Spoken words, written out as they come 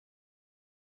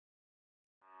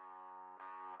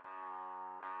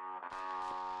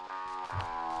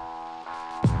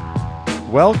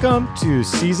Welcome to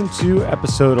Season 2,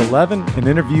 Episode 11, an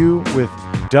interview with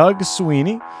Doug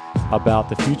Sweeney about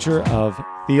the future of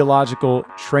theological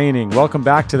training. Welcome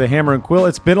back to the Hammer and Quill.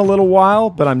 It's been a little while,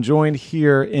 but I'm joined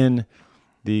here in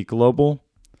the global,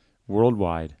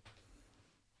 worldwide,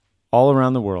 all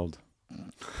around the world,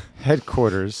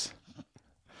 headquarters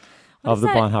of the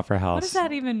Bonhoeffer House. What does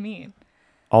that even mean?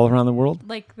 All around the world?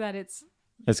 Like that it's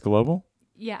global?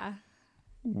 Yeah.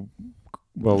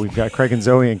 Well, we've got Craig and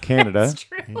Zoe in Canada. That's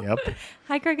true. Yep.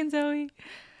 Hi, Craig and Zoe.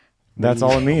 That's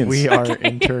all it means. We are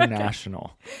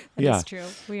international. That's true.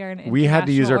 We are an international We had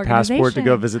to use our passport to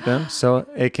go organization. visit them. So,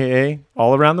 AKA,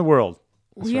 all around the world.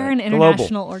 We are right. an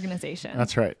international organization.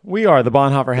 That's right. We are the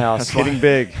Bonhoeffer House. That's Getting why-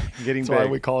 big. Getting That's why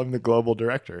big. we call him the global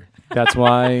director. That's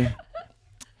why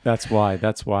I'm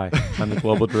the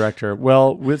global director.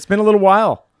 Well, it's been a little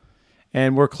while,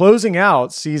 and we're closing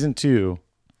out Season 2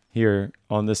 here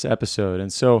on this episode.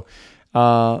 And so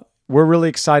we're really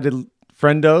excited.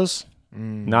 Friendos,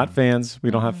 not fans. We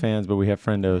don't have fans, but we have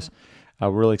friendos. We're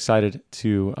really excited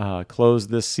to close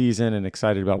this season and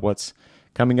excited about what's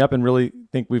coming up, and really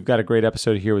think we've got a great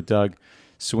episode here with Doug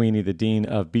Sweeney, the Dean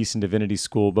of Beeson Divinity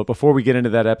School. But before we get into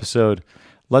that episode,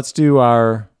 let's do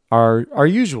our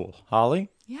usual, Holly.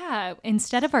 Yeah.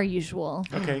 Instead of our usual.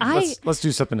 Okay, I let's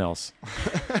do something else.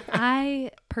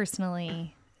 I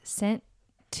personally sent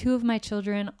 2 of my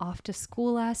children off to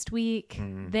school last week.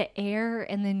 The air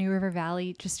in the New River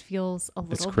Valley just feels a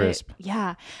little crisp. bit.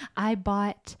 Yeah. I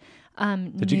bought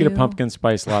Did you get a pumpkin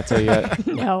spice latte yet?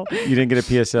 No. You didn't get a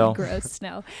PSL? Gross.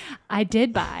 No. I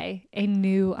did buy a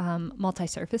new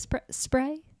multi-surface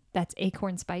spray that's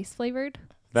acorn spice flavored.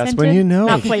 That's Scented. when you know.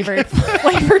 Not flavored.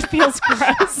 Flavored feels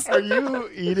gross. Are you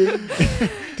eating?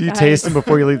 Do you taste them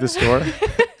before you leave the store?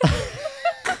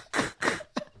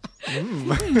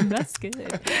 That's good.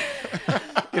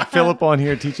 Get Philip on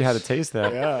here, teach you how to taste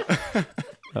that. Yeah.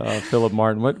 Philip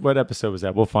Martin. What episode was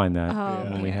that? We'll find that.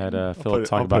 Oh, When we had I'll Philip put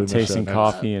talk it about in the show tasting notes.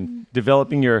 coffee and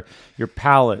developing your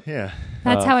palate. Yeah.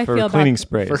 That's how I for feel cleaning about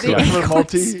sprays. For, Yeah. for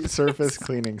multi-surface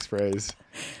cleaning sprays.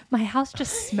 my house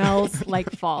just smells like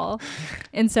fall.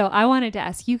 And so I wanted to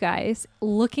ask you guys,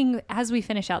 looking as we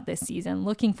finish out this season,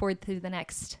 looking forward to the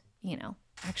next,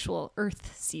 actual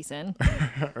Earth season,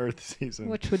 Earth season.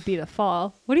 which would be the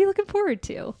fall. What are you looking forward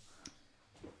to?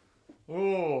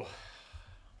 Oh. Do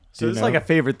So you this is know? like a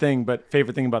favorite thing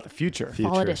about the future. Future.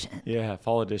 Fall edition. Yeah,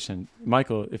 fall edition.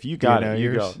 Michael, if you Do you got know it,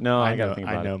 you yours? go. No, I got to know, think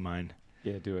about I know it. mine.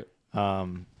 Yeah, do it.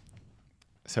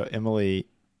 So Emily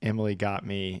got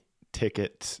me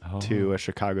tickets to a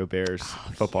Chicago Bears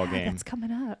football Yeah, game. that's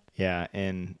coming up. Yeah,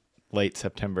 in late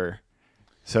September.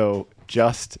 So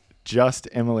just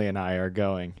Emily and I are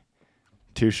going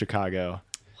to Chicago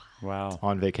Wow.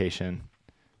 on vacation.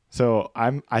 So I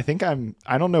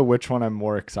don't know which one I'm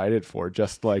more excited for,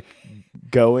 just like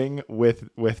going with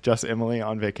just Emily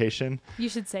on vacation You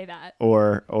should say that.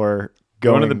 or Going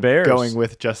going to the Bears. going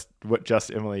with just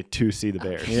Emily to see the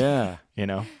Bears. Yeah.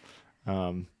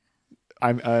 I'm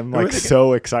are like they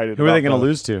so excited. Who are they about going to both.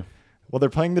 lose to? Well, they're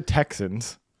playing the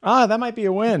Texans. Ah, that might be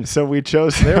a win. So we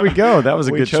chose. There we go. That was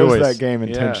a we good chose choice. that game Yeah.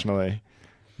 intentionally.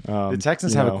 The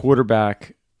Texans have a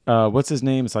quarterback. What's his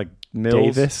name? It's like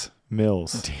Mills. Davis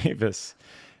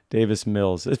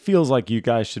Mills. It feels like you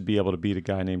guys should be able to beat a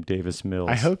guy named Davis Mills.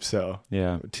 I hope so.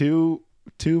 Yeah. Two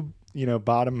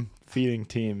bottom feeding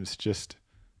teams just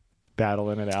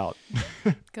battling it out.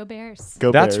 Go Bears.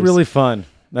 Go That's Bears. really fun.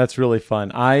 That's really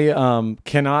fun. I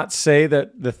cannot say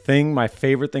that my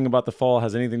favorite thing about the fall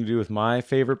has anything to do with my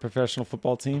favorite professional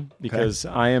football team, because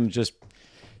I am just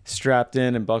strapped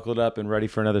in and buckled up and ready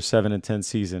for another 7-10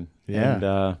 season.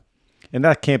 Yeah. And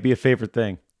that can't be a favorite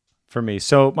thing for me.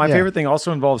 So my favorite thing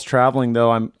also involves traveling,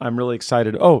 though. I'm really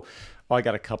excited. Oh, I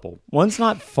got a couple. One's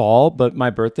not fall, but my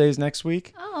birthday is next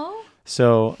week. Oh,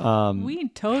 So we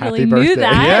totally happy knew birthday.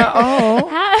 that. yeah.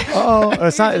 Oh,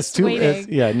 it's not. It's just too. waiting.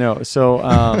 Yeah. No. So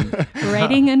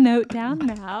Writing a note down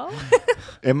now.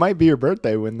 It might be your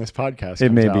birthday when this podcast. it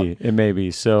comes may out. be. It may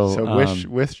be. So So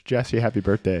wish Jesse happy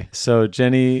birthday. So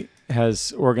Jenny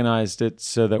has organized it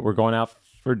so that we're going out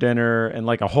for dinner and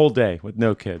like a whole day with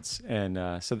no kids, and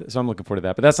so I'm looking forward to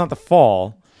that. But that's not the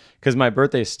fall, because my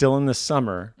birthday is still in the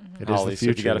summer. It is the Holly, so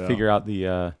you future, got to though. figure out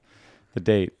the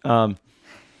date.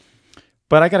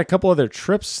 But I got a couple other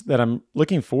trips that I'm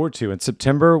looking forward to. In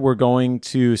September, we're going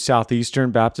to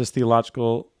Southeastern Baptist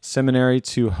Theological Seminary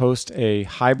to host a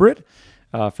hybrid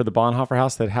for the Bonhoeffer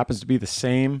House that happens to be the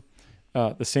same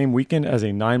weekend as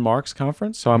a 9 Marks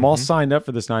conference. So I'm all signed up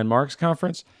for this 9 Marks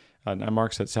conference, 9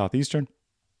 Marks at Southeastern,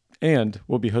 and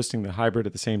we'll be hosting the hybrid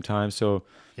at the same time. So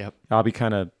Yep. I'll be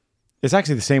kind of It's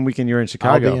actually the same weekend you're in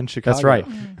Chicago. I'll be in Chicago. That's right.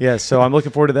 Yeah, so I'm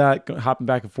looking forward to that, hopping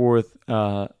back and forth.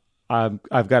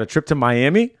 I've got a trip to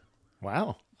Miami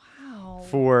Wow. Wow.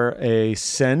 for a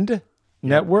Send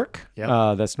Network.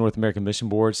 Yep. That's North American Mission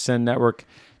Board. Send Network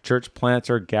Church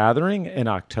Planter Gathering in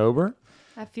October.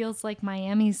 That feels like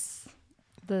Miami's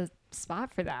the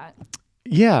spot for that.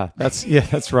 Yeah,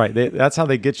 that's right. That's how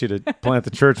they get you to plant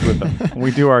the church with them. We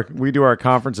do our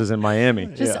conferences in Miami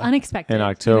Just unexpected. in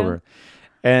October.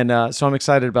 And so I'm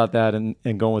excited about that and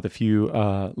going with a few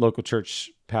local church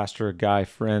pastor guy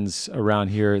friends around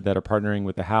here that are partnering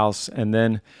with the house. And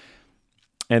then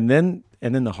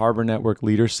the Harbor Network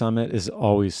Leader Summit is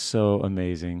always so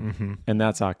amazing. Mm-hmm. And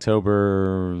that's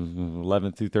October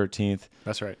 11th through 13th.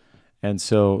 That's right. And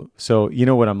so you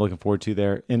know what I'm looking forward to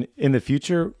there. In the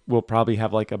future, we'll probably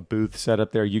have like a booth set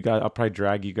up there. I'll probably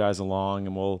drag you guys along,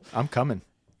 and I'm coming.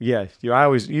 yeah. You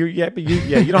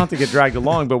don't have to get dragged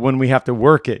along, but when we have to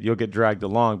work it, you'll get dragged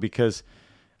along because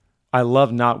I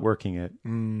love not working it.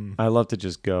 I love to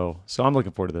just go. So I'm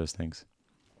looking forward to those things.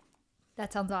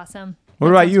 That sounds awesome. What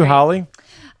That about sounds you, great. Holly?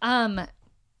 Um,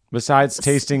 Besides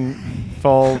tasting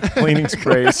fall cleaning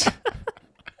sprays.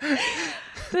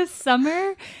 the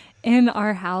summer in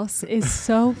our house is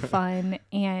so fun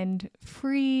and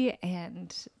free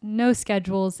and no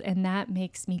schedules, and that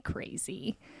makes me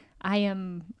crazy.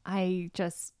 I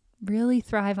just really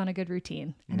thrive on a good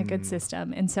routine and a good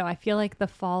system. And so I feel like the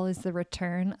fall is the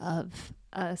return of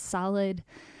a solid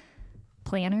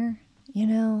planner,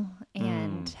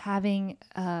 and having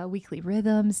weekly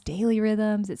rhythms, daily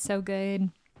rhythms. It's so good.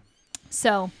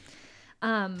 So,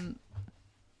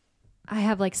 I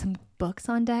have like some books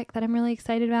on deck that I'm really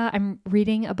excited about. I'm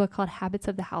reading a book called Habits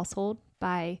of the Household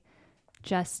by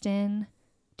Justin.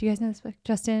 Do you guys know this book?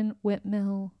 Justin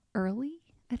Whitmill Early,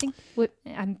 I think.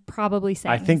 I'm probably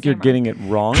saying. I think his you're name getting it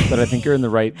wrong, but I think you're in the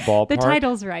right ballpark. the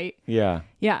title's right. Yeah.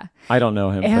 Yeah. I don't know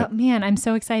him. but Man, I'm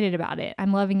so excited about it.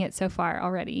 I'm loving it so far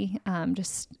already.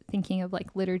 Just thinking of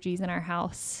like liturgies in our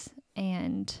house.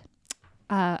 And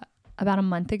about a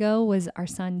month ago was our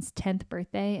son's 10th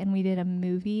birthday, and we did a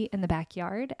movie in the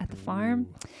backyard at the farm.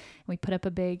 We put up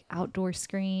a big outdoor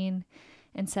screen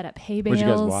and set up hay bales. What'd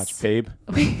you guys watch, Babe?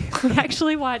 We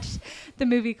actually watched the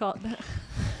movie called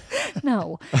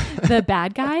The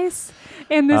Bad Guys.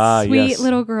 And this sweet yes.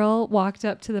 little girl walked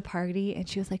up to the party and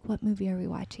she was like, "What movie are we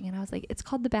watching?" And I was like, "It's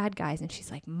called The Bad Guys." And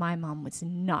she's like, "My mom was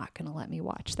not going to let me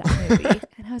watch that movie."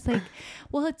 And I was like,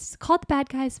 "Well, it's called The Bad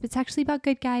Guys, but it's actually about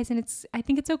good guys, and I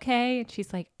think it's okay." And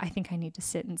she's like, "I think I need to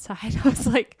sit inside." I was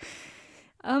like,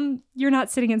 "You're not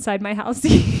sitting inside my house.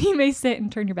 You may sit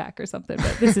and turn your back or something,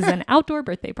 but this is an outdoor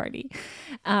birthday party."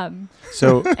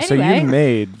 So Anyway, you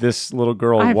made this little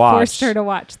girl I watch forced her to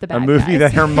watch The Bad a movie Guys.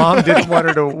 that her mom didn't want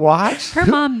her to watch? Her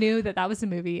mom knew that was a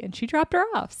movie, and she dropped her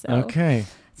off. So Okay.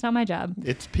 it's not my job.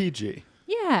 It's PG.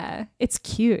 Yeah, it's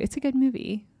cute. It's a good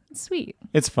movie. It's sweet.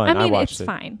 It's fun. I mean, watched it's it.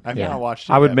 fine. I've Yeah. not watched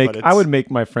it. I would yet, but I would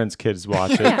make my friends' kids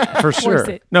watch it Yeah, for force sure.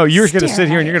 it. No, you're going to Stare sit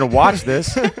here at and you're going to watch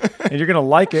this and you're going to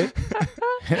like it.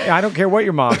 I don't care what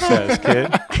your mom says,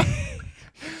 kid.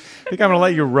 Think I'm going to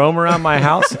let you roam around my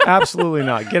house? Absolutely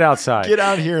not. Get outside. Get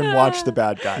out here and watch The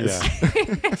Bad Guys.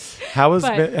 Yeah. How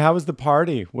was the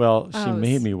party? Well, she Oh,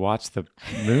 made me watch the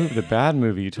bad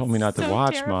movie you told me not to So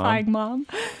watch, terrifying, Mom.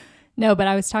 No, but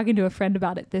I was talking to a friend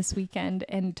about it this weekend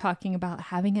and talking about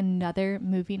having another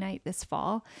movie night this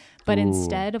fall. But Ooh.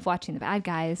 instead of watching The Bad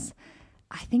Guys,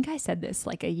 I think I said this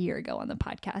like a year ago on the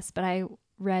podcast, but I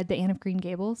read the Anne of Green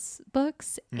Gables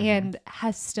books and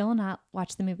has still not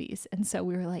watched the movies. And so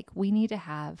we were like, we need to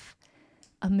have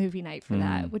a movie night for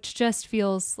that, which just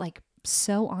feels like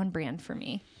so on brand for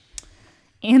me.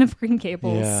 Anne of Green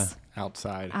Gables. Yeah.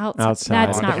 Outside. Outside.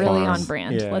 That's On not the really farm. on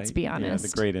brand. Yeah, Let's be honest. Yeah,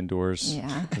 the great indoors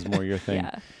Yeah. is more your thing.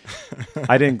 Yeah.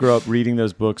 I didn't grow up reading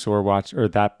those books or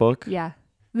that book. Yeah.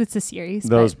 It's a series.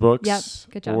 Those but- books.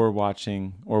 Yep. Good job. Or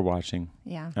watching.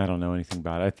 Yeah. I don't know anything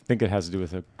about it. I think it has to do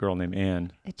with a girl named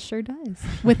Anne. It sure does.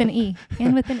 With an E.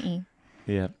 And with an E.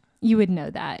 Yeah. You would know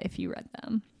that if you read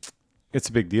them. It's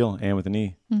a big deal. Anne with an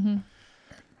E. Mm-hmm.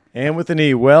 Anne with an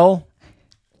E. Well,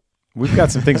 we've got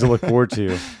some things to look forward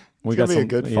to. We gonna be a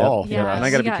good fall. Yeah, and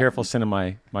I got to we be careful sending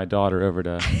my daughter over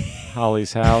to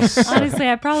Holly's house. Honestly,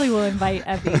 I probably will invite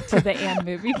Evie to the Anne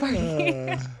movie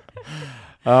party.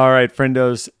 All right,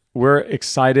 friendos, we're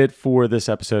excited for this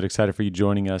episode, excited for you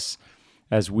joining us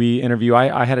as we interview.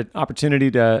 I had an opportunity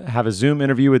to have a Zoom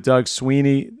interview with Doug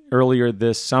Sweeney earlier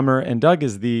this summer, and Doug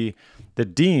is the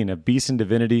Dean of Beeson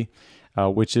Divinity,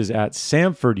 which is at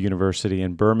Samford University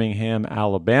in Birmingham,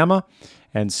 Alabama.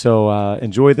 And so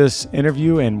enjoy this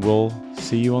interview, and we'll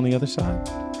see you on the other side.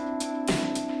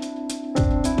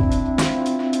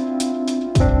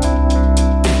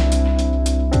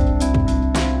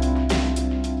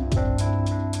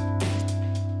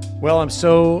 Well, I'm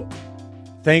so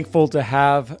thankful to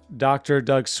have Dr.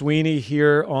 Doug Sweeney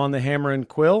here on the Hammer and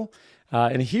Quill.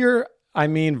 And here, I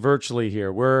mean virtually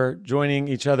here. We're joining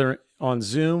each other on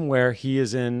Zoom where he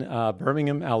is in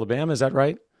Birmingham, Alabama. Is that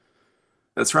right?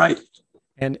 That's right.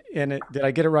 And did I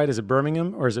get it right? Is it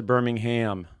Birmingham or is it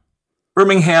Birmingham?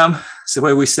 Birmingham is the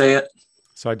way we say it.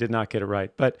 So I did not get it right.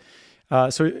 But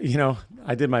I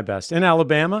did my best. In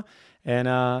Alabama.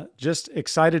 And just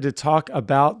excited to talk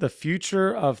about the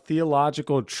future of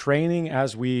theological training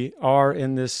as we are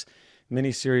in this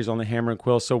mini-series on the Hammer and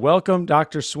Quill. So welcome,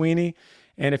 Dr. Sweeney.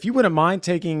 And if you wouldn't mind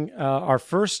taking our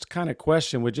first kind of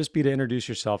question would just be to introduce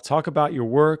yourself. Talk about your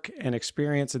work and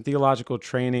experience in theological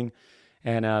training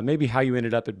and maybe how you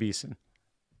ended up at Beeson.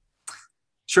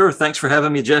 Sure. Thanks for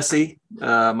having me, Jesse.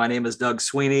 My name is Doug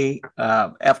Sweeney.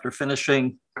 After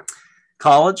finishing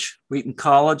college, Wheaton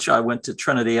College, I went to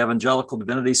Trinity Evangelical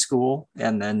Divinity School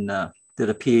and then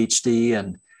did a PhD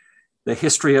in the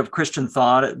history of Christian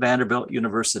thought at Vanderbilt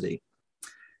University.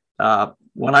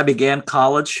 When I began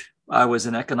college, I was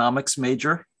an economics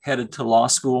major, headed to law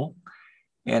school.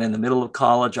 And in the middle of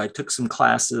college, I took some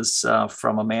classes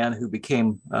from a man who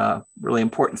became a really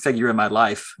important figure in my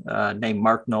life named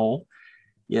Mark Knoll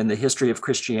in the history of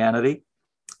Christianity.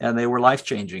 And they were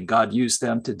life-changing. God used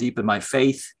them to deepen my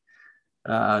faith.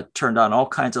 Turned on all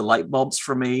kinds of light bulbs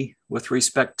for me with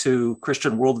respect to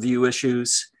Christian worldview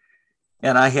issues.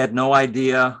 And I had no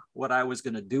idea what I was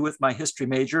going to do with my history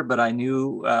major, but I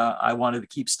knew I wanted to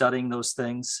keep studying those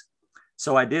things.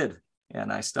 So I did.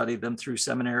 And I studied them through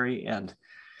seminary. And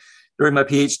during my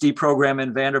PhD program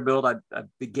in Vanderbilt, I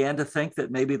began to think that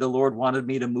maybe the Lord wanted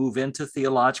me to move into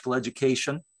theological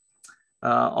education.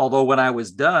 Although when I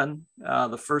was done,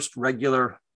 the first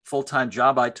regular full-time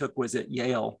job I took was at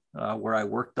Yale, where I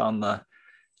worked on the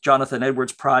Jonathan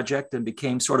Edwards project and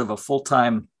became sort of a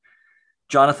full-time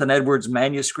Jonathan Edwards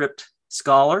manuscript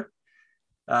scholar.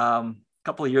 A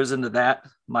couple of years into that,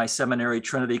 my seminary,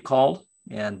 Trinity, called,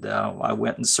 and I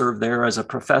went and served there as a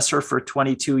professor for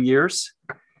 22 years.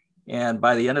 And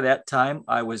by the end of that time,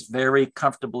 I was very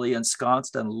comfortably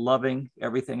ensconced and loving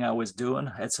everything I was doing.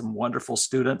 I had some wonderful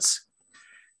students,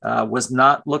 was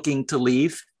not looking to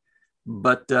leave.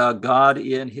 But God,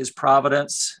 in his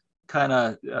providence, kind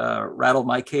of rattled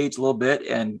my cage a little bit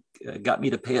and got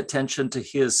me to pay attention to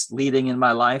his leading in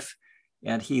my life.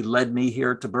 And he led me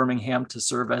here to Birmingham to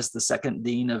serve as the second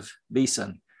dean of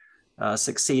Beeson,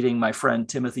 succeeding my friend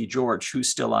Timothy George, who's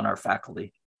still on our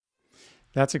faculty.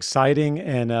 That's exciting.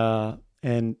 And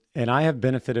I have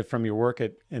benefited from your work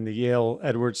in the Yale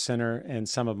Edwards Center and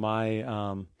some of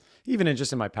my even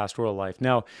in my pastoral life.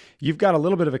 Now, you've got a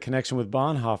little bit of a connection with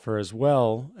Bonhoeffer as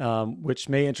well, which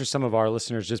may interest some of our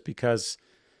listeners just because,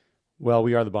 well,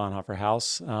 we are the Bonhoeffer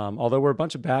house, although we're a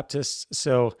bunch of Baptists.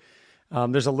 So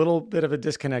there's a little bit of a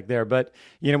disconnect there. But,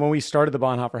 when we started the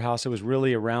Bonhoeffer house, it was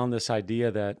really around this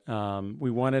idea that we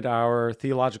wanted our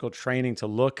theological training to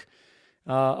look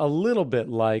a little bit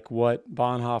like what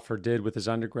Bonhoeffer did with his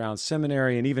underground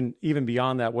seminary, and even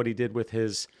beyond that, what he did with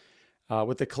his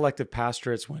with the collective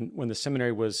pastorates when the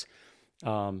seminary was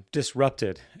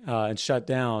disrupted and shut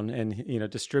down, and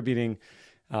distributing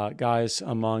guys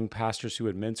among pastors who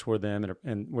would mentor them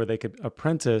and where they could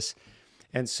apprentice.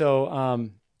 And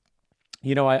so,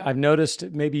 I've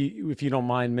noticed, maybe if you don't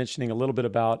mind mentioning a little bit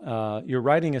about you're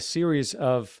writing a series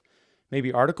of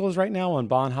maybe articles right now on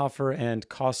Bonhoeffer and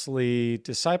costly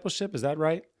discipleship. Is that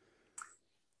right?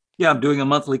 Yeah, I'm doing a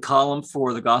monthly column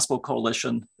for the Gospel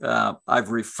Coalition.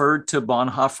 I've referred to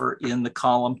Bonhoeffer in the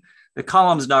column. The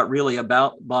column is not really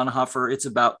about Bonhoeffer. It's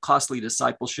about costly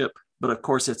discipleship, but of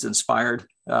course it's inspired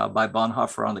by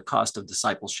Bonhoeffer on the cost of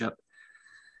discipleship.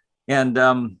 And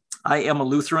I am a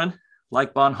Lutheran,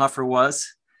 like Bonhoeffer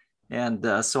was. And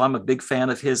so I'm a big fan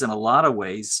of his in a lot of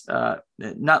ways,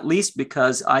 not least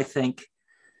because I think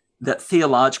that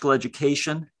theological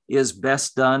education is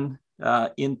best done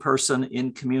in person,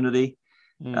 in community,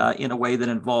 in a way that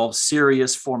involves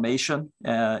serious formation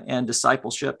and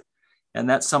discipleship. And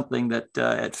that's something that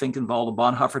at Finkenwalde,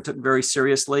 Bonhoeffer took very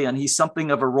seriously. And he's something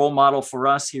of a role model for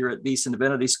us here at Beeson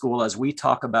Divinity School as we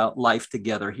talk about life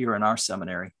together here in our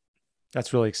seminary.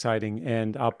 That's really exciting.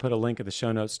 And I'll put a link in the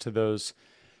show notes to those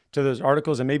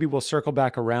articles, and maybe we'll circle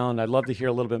back around. I'd love to hear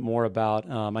a little bit more about,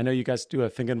 I know you guys do a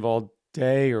Finkenwalde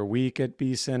day or week at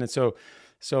Beeson. And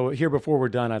so here before we're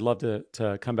done, I'd love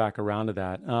to come back around to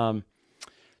that.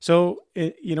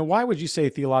 Why would you say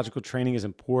theological training is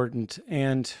important,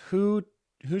 and who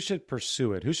should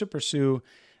pursue it? Who should pursue,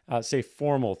 say,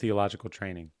 formal theological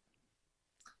training?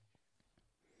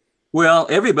 Well,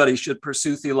 everybody should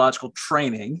pursue theological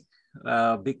training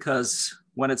because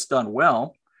when it's done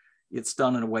well, It's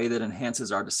done in a way that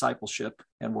enhances our discipleship.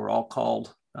 And we're all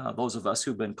called, those of us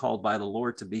who've been called by the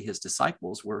Lord to be his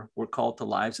disciples, we're called to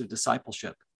lives of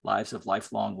discipleship, lives of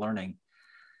lifelong learning.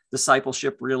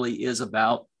 Discipleship really is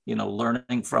about,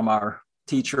 learning from our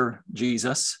teacher,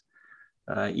 Jesus.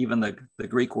 Even the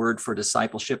Greek word for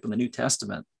discipleship in the New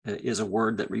Testament is a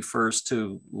word that refers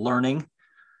to learning,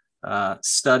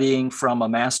 studying from a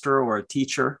master or a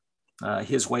teacher,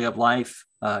 his way of life,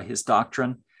 his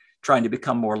doctrine, trying to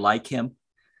become more like him.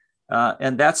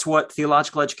 And that's what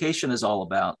theological education is all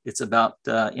about. It's about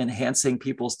enhancing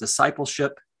people's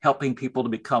discipleship, helping people to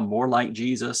become more like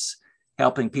Jesus,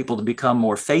 helping people to become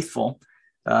more faithful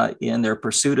in their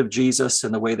pursuit of Jesus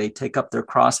and the way they take up their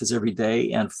crosses every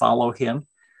day and follow him.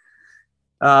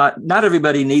 Not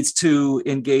everybody needs to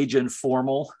engage in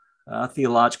formal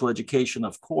theological education,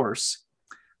 of course,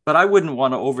 but I wouldn't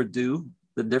want to overdo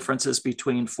the differences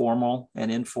between formal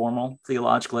and informal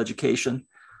theological education.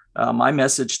 My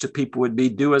message to people would be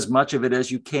do as much of it as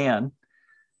you can.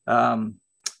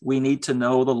 We need to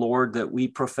know the Lord that we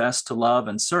profess to love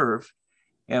and serve,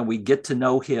 and we get to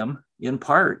know him in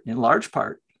large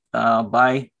part,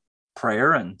 by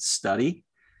prayer and study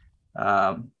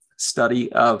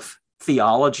of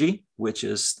theology, which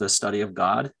is the study of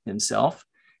God himself,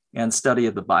 and study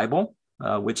of the Bible,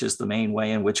 which is the main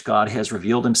way in which God has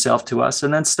revealed himself to us,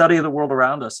 and then study of the world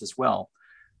around us as well,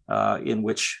 in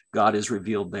which God is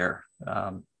revealed there.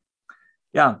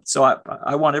 So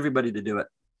I want everybody to do it.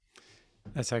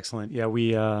 That's excellent. Yeah,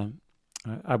 we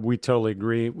totally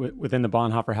agree. Within the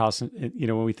Bonhoeffer House,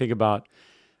 when we think about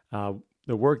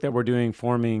the work that we're doing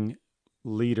forming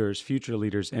leaders, future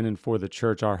leaders in and for the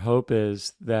church, our hope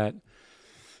is that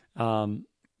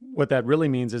what that really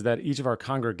means is that each of our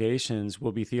congregations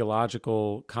will be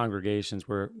theological congregations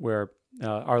where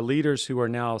our leaders who are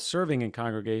now serving in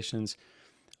congregations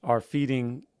are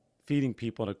feeding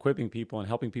people and equipping people and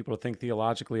helping people to think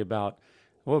theologically about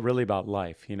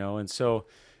life, and so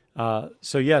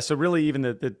really even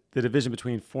the division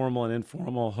between formal and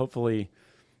informal hopefully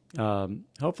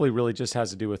really just has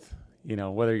to do with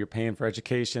whether you're paying for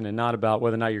education and not about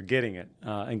whether or not you're getting it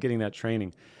and getting that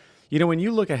training. When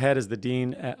you look ahead as the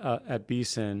dean at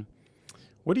Beeson,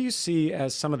 what do you see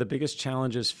as some of the biggest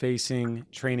challenges facing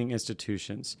training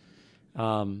institutions?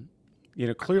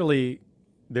 Clearly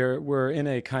we're in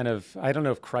a kind of, I don't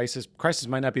know if crisis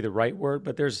might not be the right word,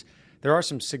 but there are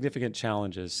some significant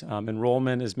challenges.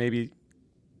 Enrollment is maybe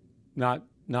not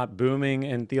booming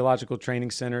in theological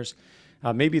training centers.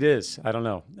 Maybe it is. I don't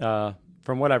know.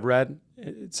 From what I've read,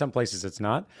 some places it's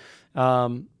not.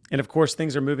 And of course,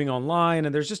 things are moving online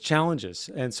and there's just challenges.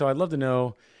 And so I'd love to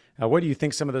know, what do you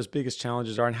think some of those biggest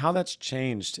challenges are and how that's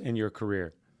changed in your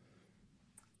career?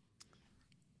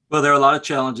 Well, there are a lot of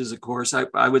challenges, of course.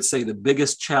 I would say the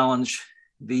biggest challenge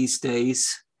these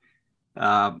days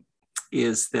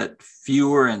is that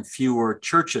fewer and fewer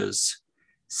churches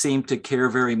seem to care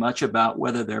very much about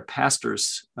whether their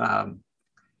pastors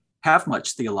have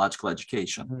much theological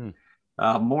education.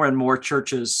 More and more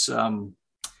churches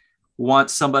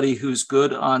want somebody who's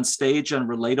good on stage and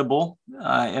relatable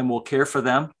and will care for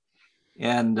them.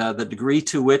 And the degree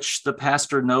to which the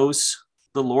pastor knows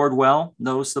the Lord well,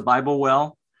 knows the Bible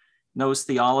well, knows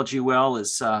theology well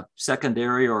is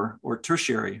secondary or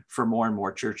tertiary for more and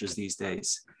more churches these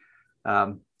days.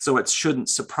 So it shouldn't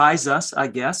surprise us, I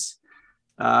guess,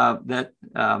 that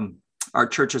our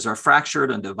churches are fractured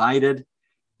and divided,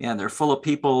 and they're full of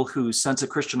people whose sense of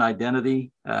Christian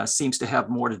identity seems to have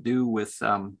more to do with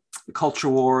the culture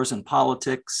wars and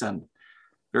politics and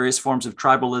various forms of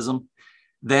tribalism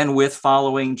than with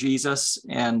following Jesus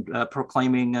and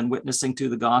proclaiming and witnessing to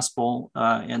the gospel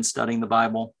and studying the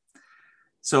Bible.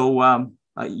 So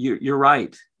you're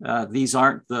right. These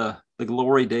aren't the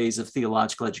glory days of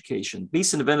theological education.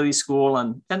 Beeson Divinity School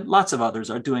and lots of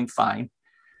others are doing fine.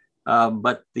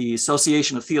 But the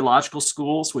Association of Theological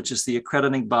Schools, which is the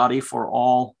accrediting body for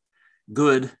all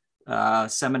good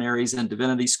seminaries and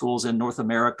divinity schools in North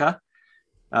America,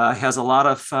 has a lot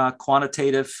of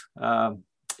quantitative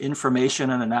information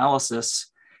and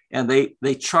analysis, and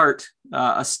they chart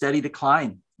a steady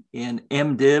decline in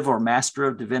MDiv or Master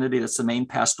of Divinity. That's the main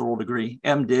pastoral degree,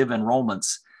 MDiv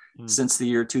enrollments since the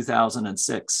year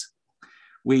 2006.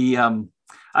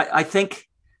 I think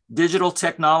digital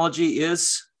technology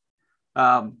is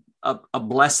a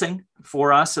blessing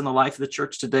for us in the life of the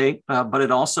church today, but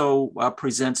it also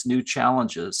presents new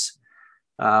challenges.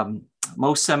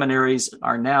 Most seminaries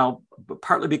are now,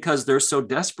 partly because they're so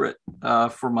desperate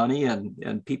for money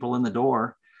and people in the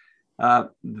door,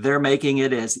 they're making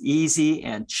it as easy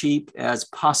and cheap as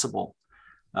possible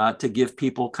to give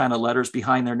people kind of letters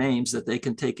behind their names that they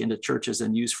can take into churches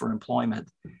and use for employment.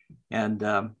 And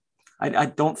I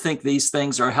don't think these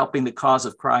things are helping the cause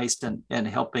of Christ and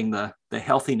helping the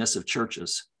healthiness of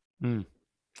churches. Mm.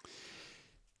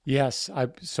 Yes,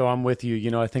 so I'm with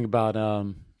you. I think about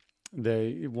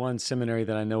the one seminary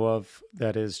that I know of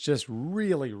that is just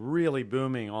really, really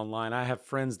booming online. I have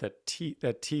friends that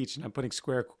teach, and I'm putting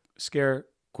scare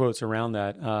quotes around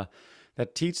that,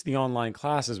 that teach the online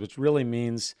classes, which really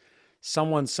means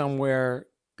someone somewhere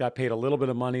got paid a little bit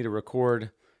of money to record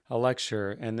a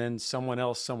lecture, and then someone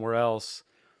else somewhere else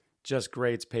just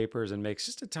grades papers and makes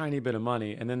just a tiny bit of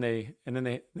money, and then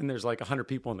there's like 100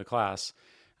 people in the class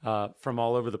from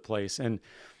all over the place, and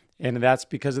that's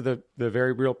because of the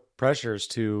very real pressures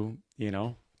to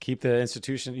keep the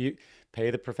institution. You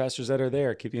pay the professors that are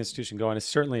there, keep the institution going. It's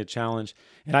certainly a challenge,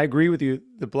 and I agree with you.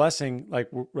 The blessing, like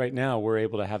right now, we're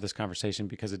able to have this conversation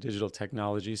because of digital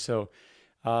technology. So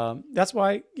that's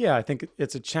why, I think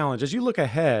it's a challenge as you look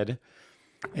ahead.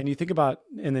 And you think about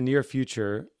in the near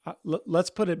future, let's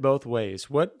put it both ways.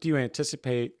 What do you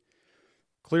anticipate?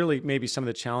 Clearly, maybe some of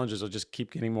the challenges will just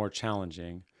keep getting more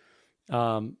challenging.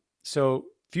 So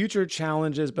future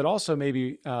challenges, but also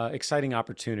maybe exciting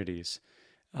opportunities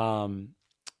that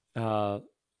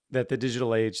the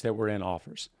digital age that we're in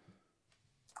offers.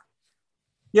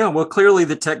 Yeah, well, clearly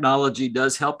the technology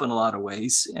does help in a lot of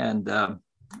ways. And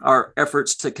our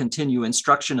efforts to continue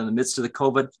instruction in the midst of the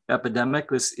COVID epidemic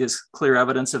is clear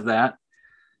evidence of that.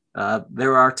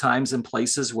 There are times and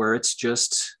places where it's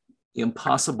just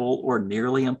impossible or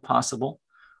nearly impossible,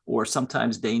 or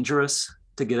sometimes dangerous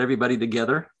to get everybody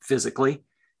together physically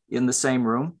in the same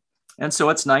room. And so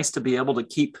it's nice to be able to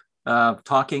keep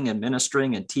talking and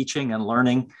ministering and teaching and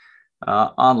learning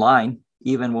online,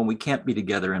 even when we can't be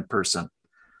together in person.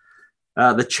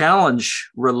 The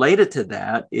challenge related to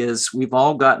that is we've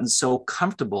all gotten so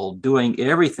comfortable doing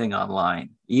everything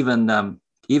online, even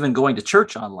going to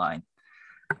church online,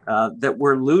 that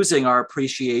we're losing our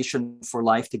appreciation for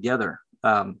life together.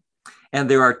 And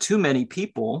there are too many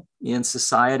people in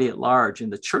society at large, in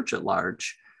the church at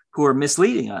large, who are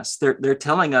misleading us. They're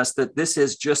telling us that this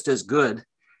is just as good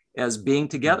as being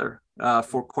together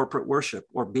for corporate worship,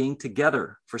 or being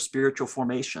together for spiritual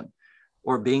formation,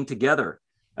 or being together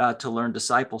to learn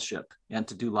discipleship and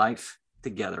to do life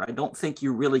together. I don't think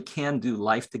you really can do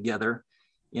life together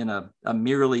in a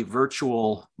merely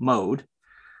virtual mode.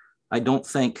 I don't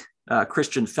think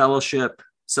Christian fellowship,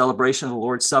 celebration of the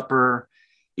Lord's Supper,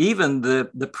 even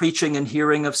the preaching and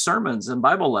hearing of sermons and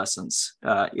Bible lessons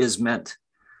is meant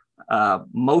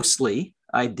mostly,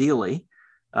 ideally,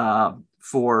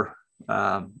 for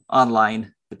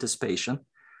online participation.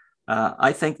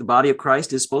 I think the body of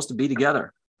Christ is supposed to be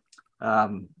together.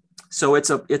 So it's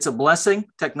a blessing.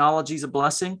 Technology is a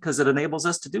blessing because it enables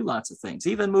us to do lots of things.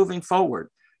 Even moving forward,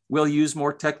 we'll use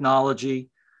more technology.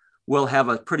 We'll have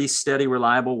a pretty steady,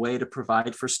 reliable way to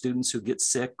provide for students who get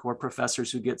sick, or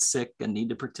professors who get sick and need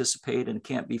to participate and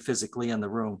can't be physically in the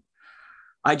room.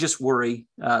 I just worry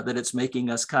that it's making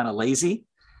us kind of lazy.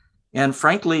 And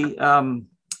frankly,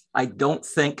 I don't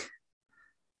think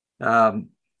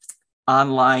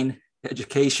online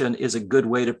education is a good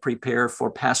way to prepare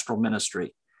for pastoral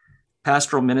ministry.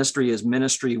 Pastoral ministry is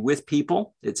ministry with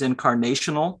people. It's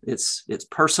incarnational. It's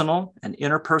personal and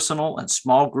interpersonal and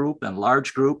small group and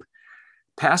large group.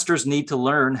 Pastors need to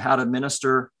learn how to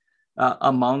minister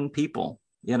among people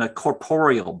in a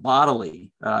corporeal,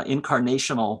 bodily,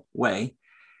 incarnational way.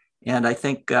 And I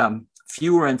think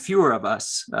fewer and fewer of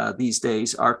us these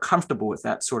days are comfortable with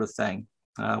that sort of thing.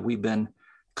 We've been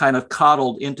kind of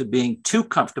coddled into being too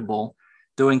comfortable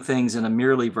doing things in a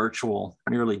merely virtual,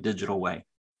 merely digital way.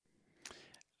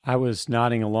 I was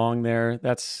nodding along there.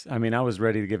 I was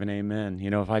ready to give an amen.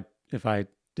 If I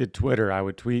did Twitter, I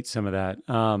would tweet some of that.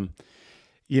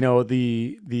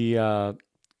 The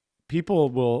people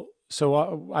will.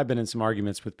 So I've been in some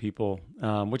arguments with people,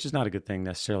 which is not a good thing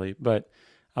necessarily, but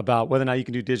about whether or not you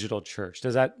can do digital church.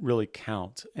 Does that really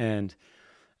count? And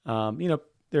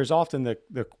there's often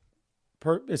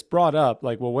it's brought up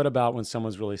like, well, what about when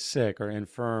someone's really sick or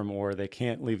infirm or they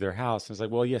can't leave their house? And it's like,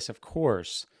 well, yes, of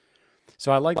course.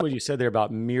 So I like what you said there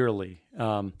about merely,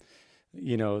 that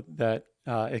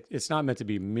it's not meant to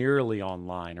be merely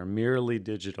online or merely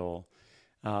digital,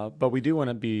 but we do want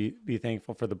to be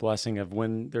thankful for the blessing of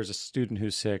when there's a student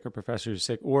who's sick or professor who's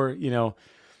sick, or,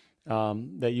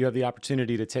 that you have the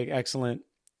opportunity to take excellent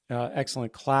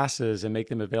classes and make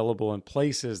them available in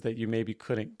places that you maybe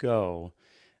couldn't go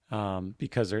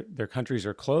because their countries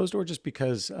are closed, or just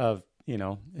because of,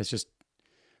 it's just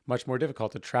much more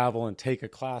difficult to travel and take a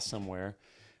class somewhere.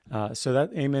 So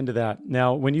that, amen to that.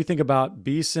 Now, when you think about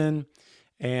Beeson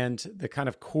and the kind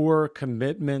of core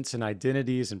commitments and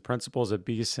identities and principles of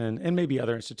Beeson and maybe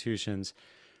other institutions.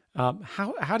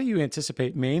 How do you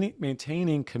anticipate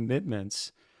maintaining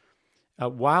commitments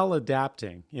while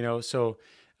adapting?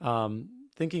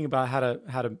 Thinking about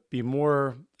how to be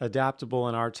more adaptable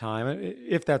in our time,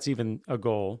 if that's even a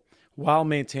goal, while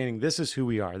maintaining this is who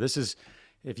we are. This is,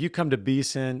 if you come to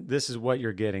Beeson, this is what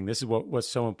you're getting. This is what's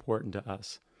so important to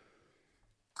us.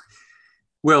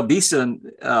 Well, Beeson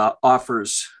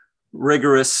offers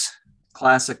rigorous,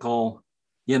 classical,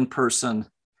 in-person,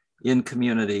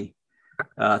 in-community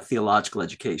theological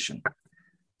education.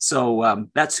 So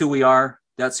that's who we are.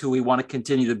 That's who we want to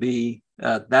continue to be.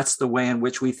 That's the way in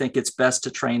which we think it's best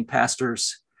to train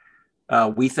pastors.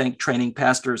 We think training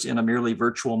pastors in a merely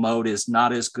virtual mode is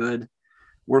not as good.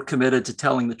 We're committed to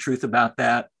telling the truth about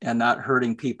that and not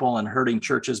hurting people and hurting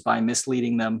churches by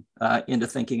misleading them into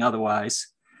thinking otherwise.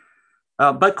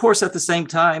 But of course, at the same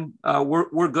time,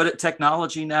 we're good at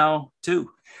technology now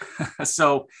too.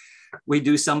 So we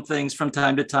do some things from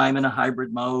time to time in a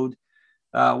hybrid mode.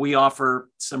 We offer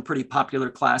some pretty popular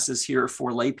classes here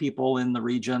for lay people in the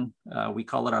region. We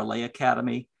call it our Lay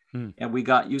Academy. And we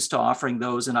got used to offering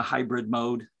those in a hybrid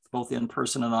mode, both in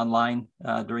person and online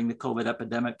during the COVID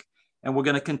epidemic. And we're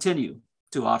going to continue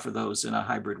to offer those in a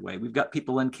hybrid way. We've got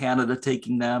people in Canada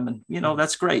taking them, and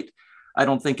that's great. I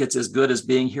don't think it's as good as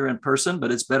being here in person,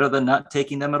 but it's better than not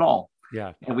taking them at all.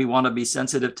 Yeah. And we want to be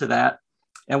sensitive to that.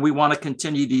 And we want to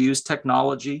continue to use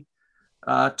technology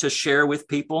to share with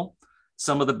people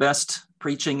some of the best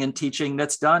preaching and teaching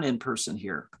that's done in person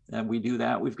here. And we do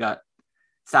that. We've got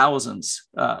thousands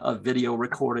of video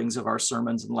recordings of our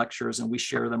sermons and lectures, and we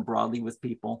share them broadly with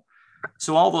people.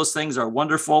 So all those things are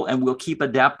wonderful, and we'll keep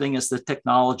adapting as the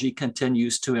technology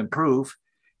continues to improve,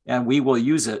 and we will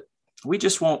use it. We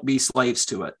just won't be slaves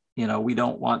to it. We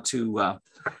don't want to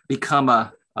become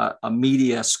a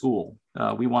media school.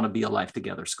 We want to be a Life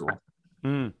Together school.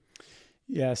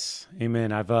 Yes,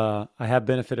 amen. I have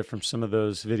benefited from some of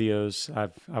those videos.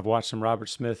 I've watched some Robert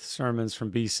Smith sermons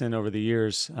from Beeson over the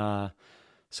years,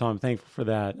 so I'm thankful for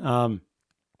that.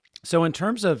 So in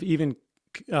terms of even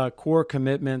core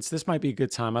commitments, this might be a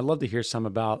good time. I'd love to hear some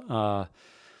about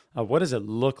what does it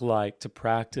look like to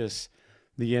practice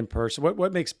the in-person.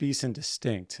 What makes Beeson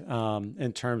distinct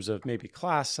in terms of maybe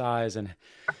class size and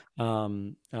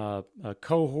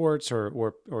cohorts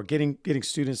or getting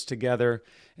students together,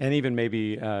 and even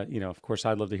maybe of course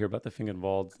I'd love to hear about the thing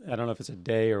involved. I don't know if it's a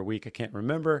day or a week, I can't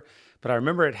remember, but I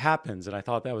remember it happens, and I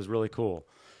thought that was really cool.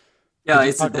 Yeah,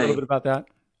 it's a talk a little bit about that?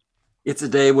 It's a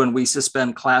day when we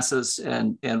suspend classes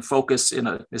and focus in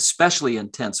an especially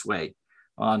intense way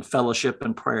on fellowship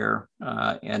and prayer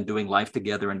and doing life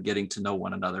together and getting to know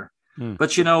one another.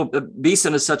 But,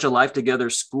 Beeson is such a Life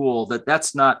Together school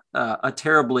that's not a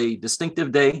terribly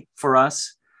distinctive day for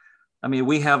us. I mean,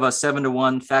 we have a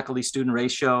 7-to-1 faculty-student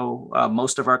ratio.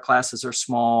 Most of our classes are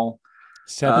small.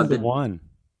 7-to-1.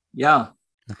 Yeah.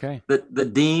 Okay. The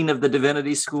dean of the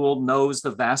divinity school knows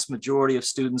the vast majority of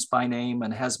students by name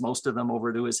and has most of them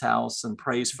over to his house and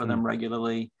prays for them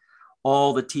regularly.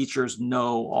 All the teachers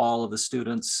know all of the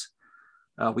students.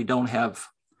 We don't have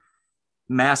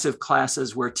massive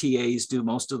classes where TAs do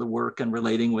most of the work and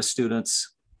relating with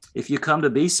students. If you come to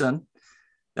Beeson,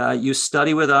 you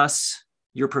study with us.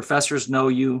 Your professors know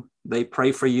you. They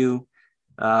pray for you.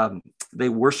 They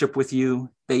worship with you.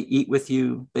 They eat with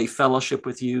you. They fellowship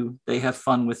with you. They have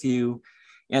fun with you.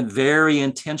 And very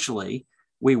intentionally,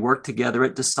 we work together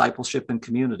at discipleship and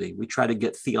community. We try to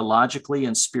get theologically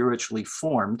and spiritually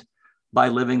formed by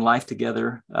living life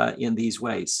together in these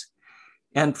ways.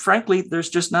 And frankly, there's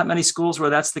just not many schools where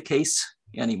that's the case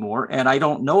anymore. And I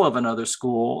don't know of another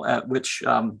school at which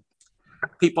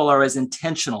people are as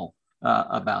intentional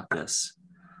about this.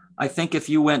 I think if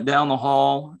you went down the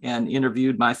hall and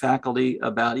interviewed my faculty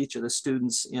about each of the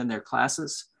students in their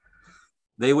classes,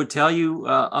 they would tell you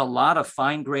a lot of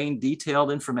fine-grained,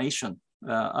 detailed information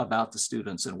about the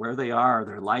students and where they are,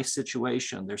 their life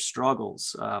situation, their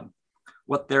struggles,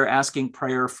 what they're asking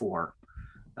prayer for,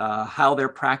 how they're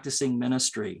practicing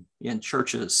ministry in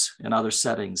churches and other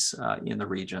settings in the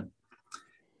region.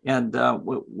 And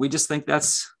we just think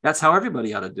that's how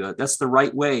everybody ought to do it. That's the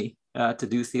right way to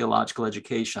do theological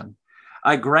education.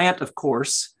 I grant, of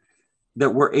course, that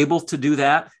we're able to do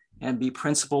that and be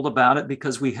principled about it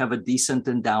because we have a decent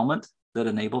endowment that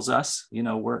enables us.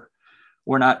 We're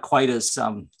not quite as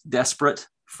desperate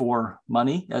for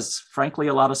money as, frankly,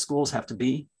 a lot of schools have to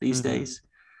be these days.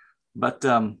 But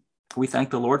we thank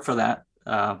the Lord for that,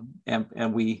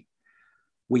 and we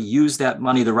use that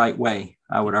money the right way,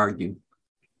 I would argue.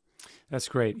 That's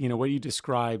great. What you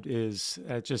described is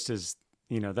just as,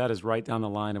 that is right down the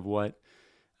line of what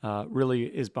really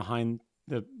is behind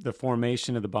the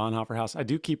formation of the Bonhoeffer House. I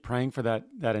do keep praying for that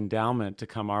endowment to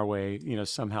come our way,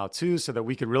 somehow too, so that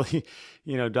we could really,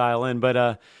 dial in.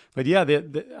 But yeah,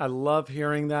 I love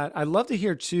hearing that. I love to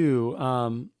hear too,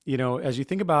 as you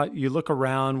think about, you look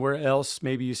around where else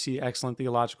maybe you see excellent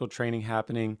theological training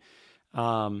happening,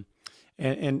 and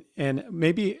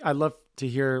maybe I'd love to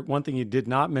hear one thing you did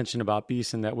not mention about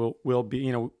Beeson that will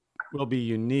be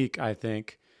unique, I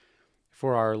think,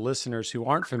 for our listeners who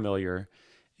aren't familiar,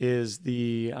 is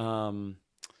the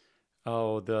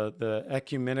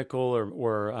ecumenical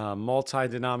or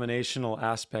multi-denominational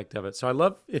aspect of it. So I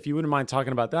love if you wouldn't mind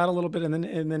talking about that a little bit, and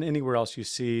then anywhere else you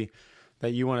see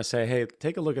that you want to say, hey,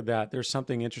 take a look at that. There's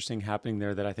something interesting happening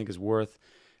there that I think is worth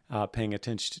paying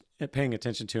attention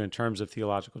to in terms of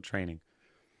theological training.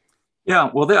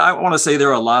 Yeah, well, I want to say there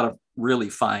are a lot of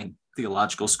really fine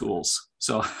theological schools.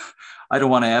 So I don't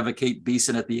want to advocate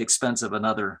Beeson at the expense of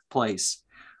another place.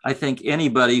 I think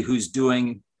anybody who's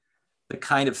doing the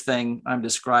kind of thing I'm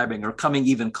describing or coming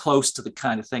even close to the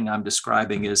kind of thing I'm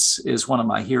describing is one of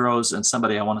my heroes and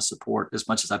somebody I want to support as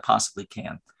much as I possibly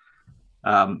can.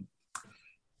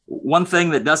 One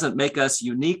thing that doesn't make us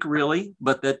unique really,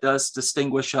 but that does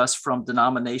distinguish us from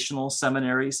denominational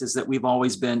seminaries is that we've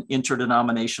always been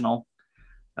interdenominational.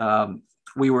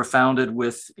 We were founded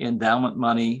with endowment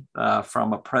money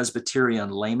from a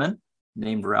Presbyterian layman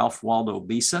named Ralph Waldo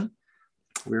Beeson.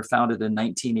 We were founded in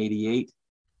 1988.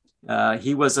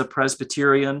 He was a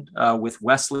Presbyterian with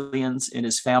Wesleyans in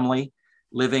his family,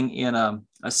 living in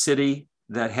a city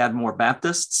that had more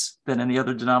Baptists than any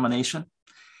other denomination.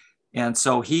 And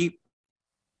so he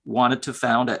wanted to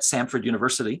found at Samford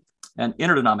University an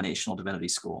interdenominational divinity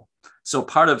school. So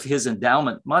part of his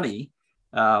endowment money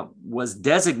was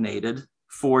designated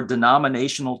for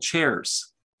denominational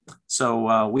chairs.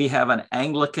 So we have an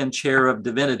Anglican chair of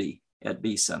divinity at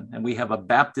Beeson, and we have a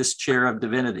Baptist chair of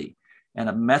divinity, and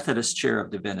a Methodist chair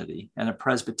of divinity, and a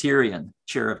Presbyterian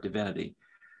chair of divinity,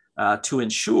 to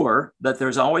ensure that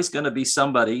there's always going to be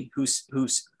somebody who's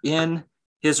in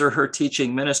his or her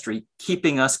teaching ministry,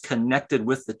 keeping us connected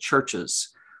with the churches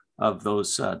of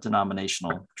those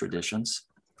denominational traditions.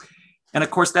 And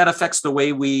of course, that affects the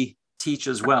way we teach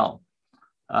as well.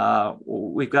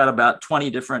 We've got about 20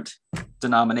 different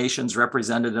denominations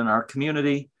represented in our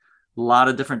community, a lot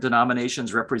of different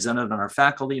denominations represented in our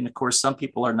faculty. And of course, some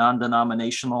people are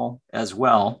non-denominational as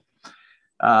well.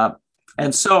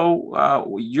 And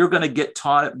so you're going to get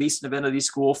taught at Beeson Divinity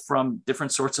School from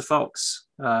different sorts of folks.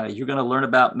 You're going to learn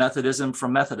about Methodism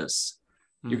from Methodists.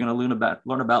 You're going to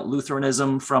learn about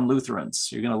Lutheranism from Lutherans.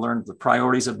 You're going to learn the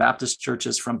priorities of Baptist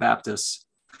churches from Baptists.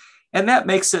 And that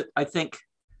makes it, I think,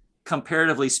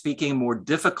 comparatively speaking, more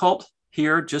difficult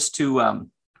here just to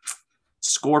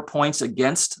score points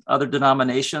against other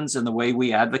denominations in the way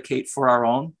we advocate for our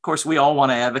own. Of course, we all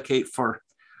want to advocate for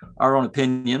our own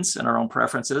opinions and our own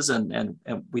preferences, and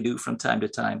we do from time to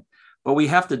time, but we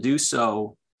have to do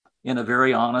so in a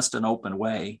very honest and open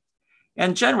way.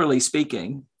 And generally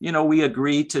speaking, we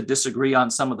agree to disagree on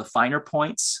some of the finer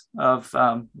points of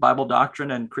Bible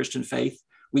doctrine and Christian faith.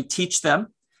 We teach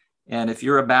them. And if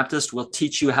you're a Baptist, we'll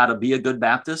teach you how to be a good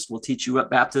Baptist. We'll teach you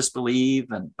what Baptists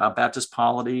believe and about Baptist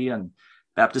polity and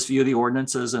Baptist view of the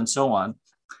ordinances and so on.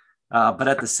 But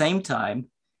at the same time,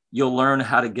 you'll learn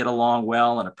how to get along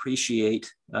well and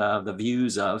appreciate the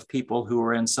views of people who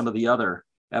are in some of the other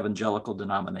evangelical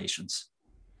denominations.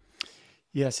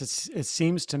 Yes, it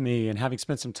seems to me, and having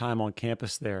spent some time on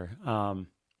campus there,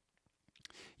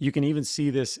 you can even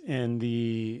see this in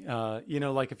the,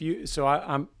 like if you, so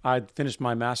I finished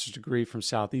my master's degree from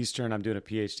Southeastern. I'm doing a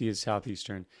PhD at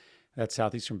Southeastern. That's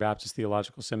Southeastern Baptist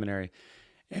Theological Seminary.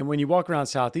 And when you walk around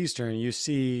Southeastern, you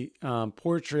see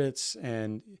portraits,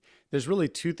 and there's really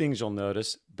two things you'll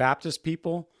notice: Baptist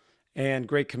people and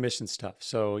Great Commission stuff.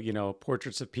 So,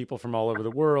 portraits of people from all over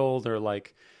the world, or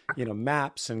like,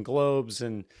 maps and globes,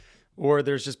 or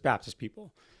there's just Baptist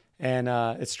people. And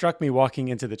it struck me walking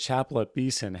into the chapel at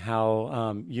Beeson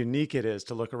how unique it is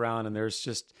to look around, and there's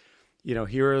just,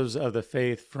 heroes of the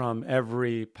faith from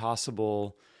every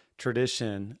possible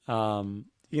tradition,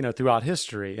 throughout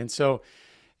history. And so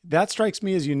that strikes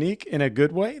me as unique in a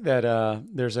good way, that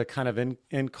there's a kind of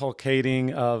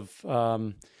inculcating of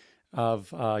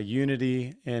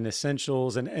unity and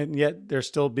essentials, and yet there's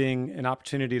still being an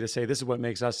opportunity to say, this is what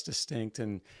makes us distinct,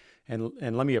 and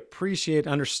let me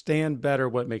understand better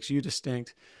what makes you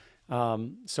distinct.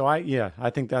 So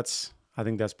I think that's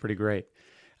pretty great.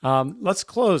 Let's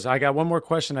close. I got one more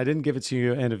question. I didn't give it to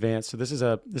you in advance, so this is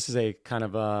a kind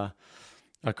of a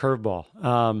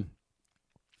curveball.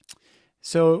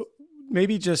 So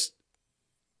maybe just,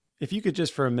 if you could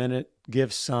just for a minute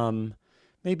give some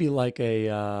maybe like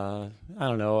I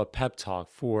don't know, a pep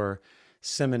talk for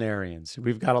seminarians.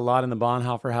 We've got a lot in the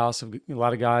Bonhoeffer House, a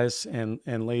lot of guys and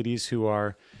ladies who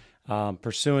are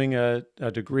pursuing a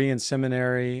degree in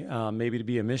seminary, maybe to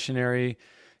be a missionary,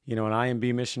 an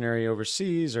IMB missionary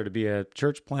overseas, or to be a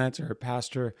church planter or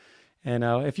pastor. And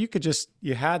if you could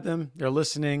you had them, they're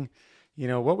listening,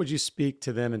 what would you speak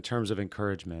to them in terms of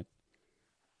encouragement?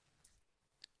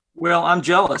 Well, I'm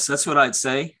jealous. That's what I'd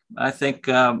say. I think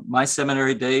my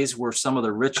seminary days were some of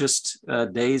the richest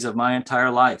days of my entire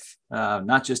life,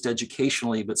 not just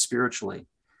educationally, but spiritually.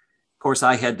 Of course,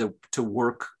 I had to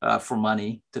work for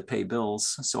money to pay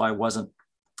bills, so I wasn't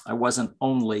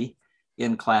only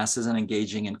in classes and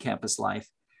engaging in campus life,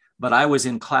 but I was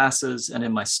in classes and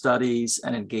in my studies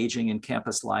and engaging in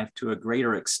campus life to a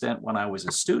greater extent when I was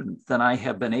a student than I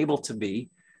have been able to be,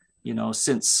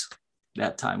 since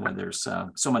that time when there's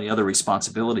so many other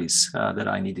responsibilities that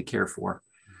I need to care for.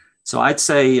 So I'd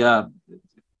say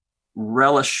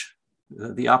relish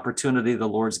the opportunity the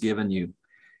Lord's given you,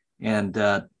 and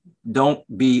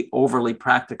don't be overly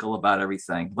practical about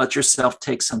everything. Let yourself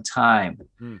take some time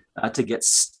to get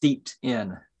steeped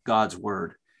in God's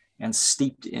word and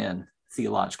steeped in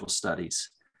theological studies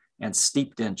and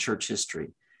steeped in church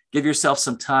history. Give yourself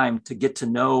some time to get to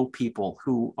know people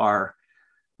who are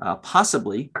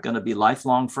possibly going to be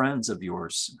lifelong friends of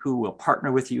yours, who will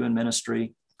partner with you in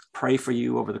ministry, pray for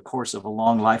you over the course of a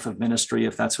long life of ministry,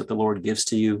 if that's what the Lord gives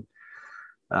to you,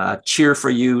 cheer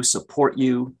for you, support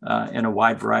you in a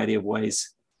wide variety of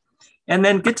ways. And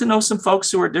then get to know some folks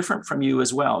who are different from you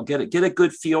as well. Get a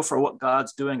good feel for what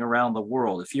God's doing around the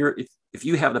world. If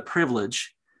you have the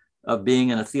privilege of being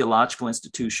in a theological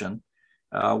institution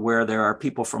where there are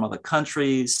people from other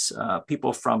countries,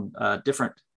 people from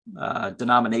different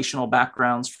denominational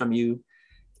backgrounds from you,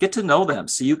 get to know them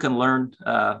so you can learn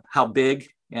how big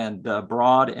and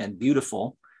broad and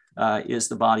beautiful is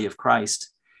the body of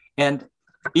Christ. And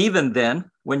even then,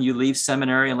 when you leave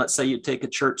seminary, and let's say you take a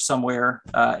church somewhere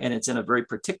and it's in a very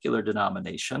particular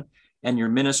denomination, and you're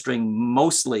ministering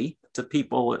mostly to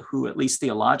people who, at least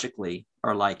theologically,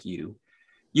 are like you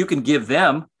can give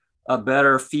them a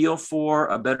better feel for,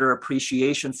 a better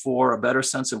appreciation for, a better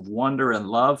sense of wonder and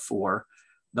love for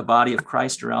the body of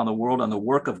Christ around the world and the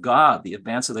work of God, the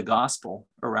advance of the gospel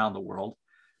around the world.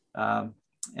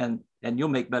 And you'll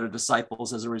make better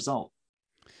disciples as a result.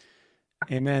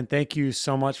 Amen. Thank you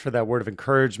so much for that word of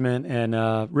encouragement, and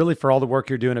really for all the work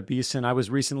you're doing at Beeson. I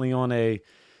was recently on a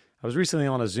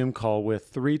Zoom call with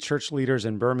 3 church leaders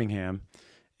in Birmingham,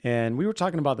 and we were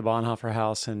talking about the Bonhoeffer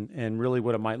House and really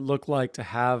what it might look like to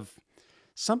have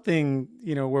something,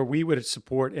 where we would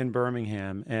support in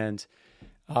Birmingham. And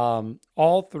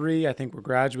all 3, I think, were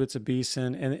graduates of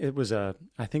Beeson, and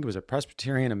I think it was a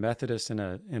Presbyterian, a Methodist, and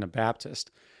a Baptist,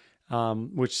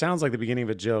 which sounds like the beginning of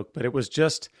a joke, but it was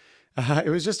just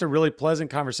a really pleasant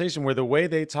conversation where the way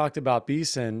they talked about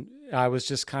Beeson, I was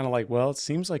just kind of like, well, it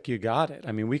seems like you got it.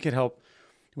 I mean, we could help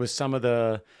with some of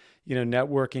the,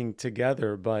 networking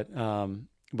together, but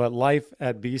life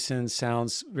at Beeson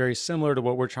sounds very similar to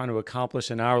what we're trying to accomplish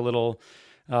in our little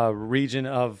region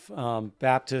of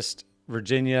Baptist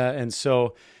Virginia. And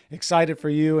so excited for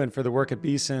you and for the work at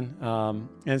Beeson.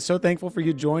 And so thankful for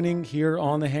you joining here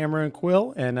on the Hammer and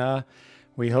Quill. And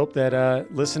we hope that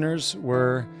listeners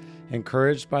were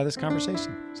encouraged by this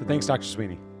conversation. So thanks, Dr.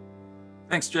 Sweeney.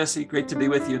 Thanks, Jesse. Great to be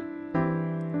with you.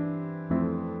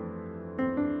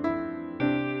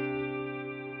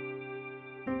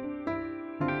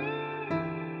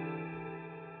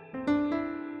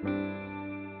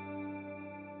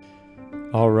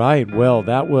 All right. Well,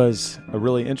 that was a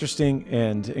really interesting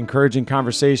and encouraging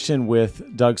conversation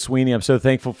with Doug Sweeney. I'm so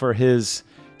thankful for his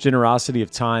generosity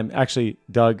of time. Actually,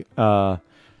 Doug,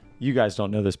 you guys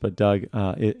don't know this, but Doug,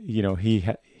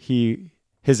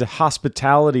 his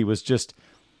hospitality was just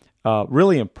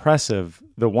really impressive.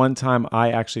 The one time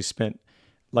I actually spent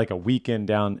like a weekend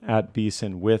down at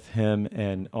Beeson with him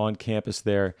and on campus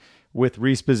there with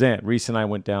Reese Bazant. Reese and I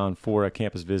went down for a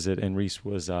campus visit, and Reese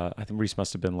was, I think Reese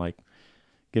must have been like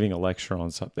giving a lecture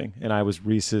on something, and I was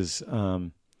Reese's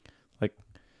like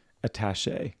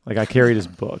attaché. Like I carried his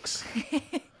books.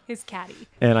 His caddy.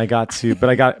 And I got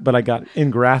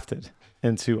engrafted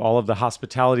into all of the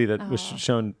hospitality that was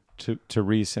shown to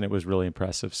Reese, and it was really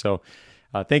impressive. So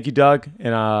thank you, Doug,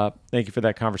 and thank you for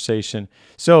that conversation.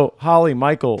 So Holly,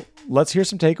 Michael, let's hear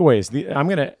some takeaways. I'm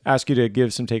going to ask you to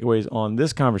give some takeaways on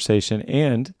this conversation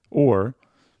and or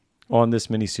on this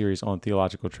mini-series on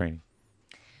theological training.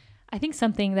 I think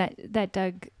something that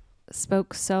Doug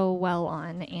spoke so well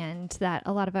on, and that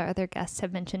a lot of our other guests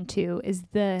have mentioned too, is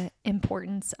the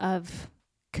importance of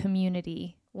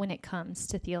community when it comes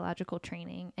to theological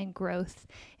training and growth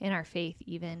in our faith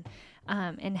even,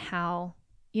 and how,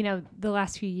 the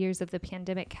last few years of the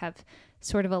pandemic have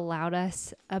sort of allowed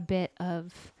us a bit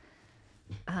of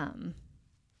an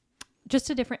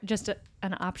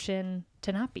option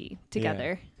to not be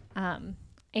together.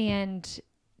 And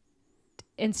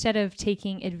instead of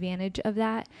taking advantage of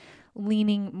that,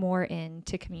 leaning more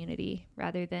into community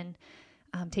rather than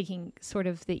taking sort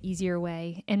of the easier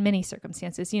way in many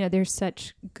circumstances. There's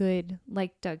such good,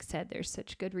 like Doug said, there's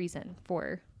such good reason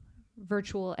for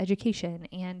virtual education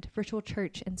and virtual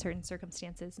church in certain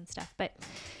circumstances and stuff. But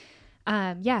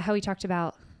how he talked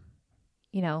about,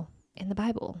 in the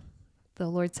Bible, the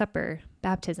Lord's Supper,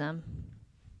 baptism,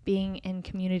 being in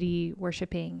community,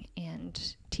 worshiping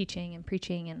and teaching and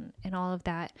preaching and all of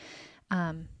that,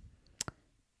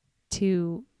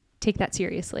 to take that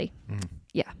seriously. Mm.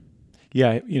 Yeah.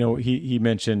 Yeah. He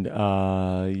mentioned,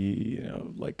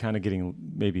 like kind of getting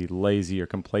maybe lazy or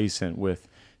complacent with,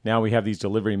 now we have these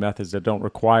delivery methods that don't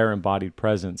require embodied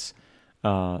presence.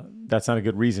 That's not a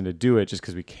good reason to do it just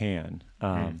because we can.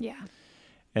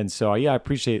 And so, I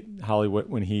appreciate Holly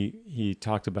when he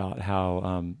talked about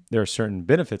how there are certain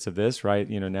benefits of this, right?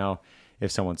 Now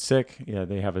if someone's sick,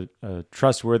 they have a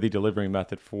trustworthy delivery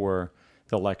method for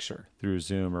the lecture through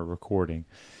Zoom or recording.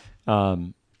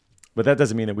 But that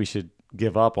doesn't mean that we should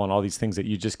give up on all these things that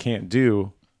you just can't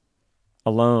do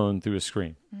alone through a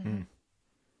screen. Mm-hmm.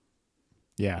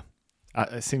 Yeah.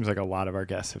 It seems like a lot of our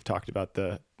guests have talked about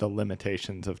the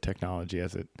limitations of technology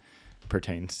as it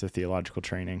pertains to theological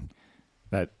training,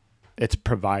 that it's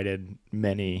provided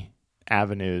many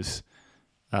avenues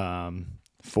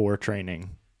for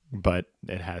training, but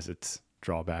it has its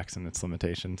drawbacks and its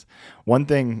limitations. One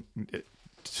thing,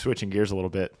 switching gears a little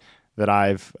bit, that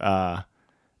I've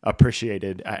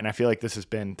appreciated, and I feel like this has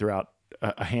been throughout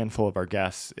a handful of our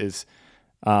guests, is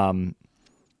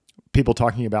people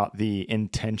talking about the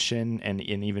intention and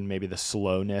even maybe the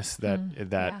slowness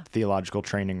that theological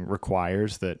training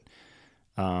requires, that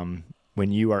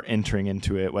when you are entering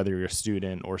into it, whether you're a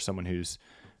student or someone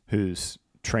who's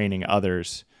training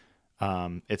others,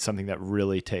 it's something that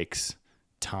really takes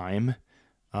time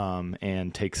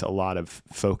and takes a lot of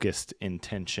focused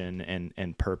intention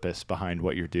and purpose behind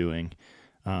what you're doing.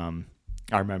 I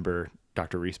remember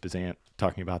Dr. Reese Bazant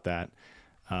talking about that,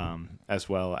 as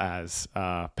well as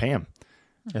Pam.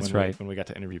 That's right. When we got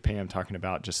to interview Pam, talking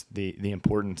about just the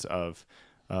importance of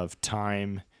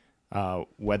time,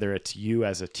 whether it's you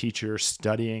as a teacher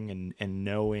studying and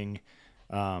knowing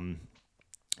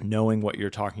what you're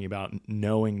talking about,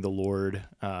 knowing the Lord,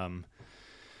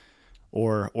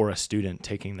 or a student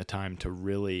taking the time to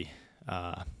really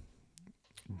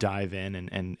dive in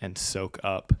and soak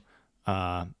up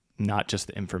not just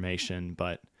the information,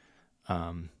 but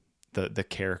the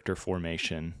character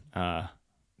formation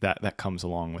that comes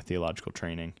along with theological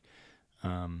training.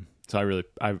 So I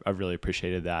really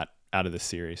appreciated that out of this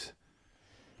series.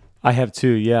 I have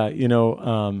too. Yeah.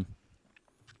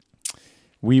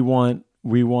 We want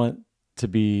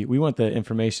the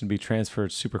information to be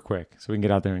transferred super quick so we can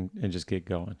get out there and just get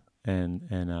going.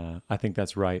 And I think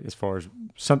that's right as far as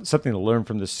something to learn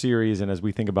from this series. And as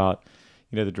we think about,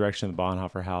 the direction of the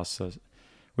Bonhoeffer House, so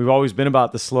we've always been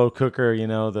about the slow cooker,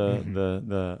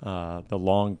 the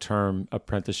long-term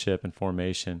apprenticeship and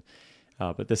formation.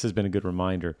 But this has been a good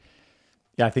reminder.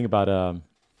 Yeah. I think about,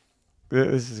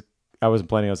 I wasn't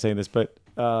planning on saying this, but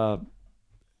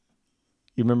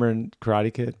you remember in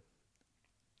Karate Kid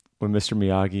when Mr.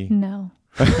 Miyagi? No.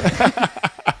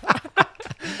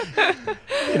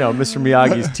 Mr.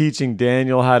 Miyagi's teaching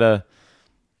Daniel how to,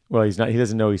 well, he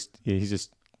doesn't know he's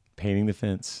just painting the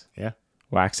fence. Yeah.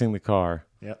 Waxing the car.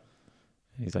 Yep.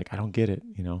 He's like, I don't get it.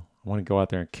 I want to go out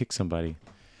there and kick somebody.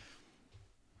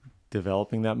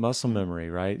 Developing that muscle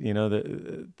memory, right?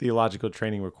 The theological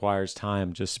training requires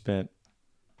time just spent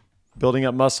building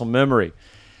up muscle memory.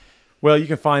 Well, you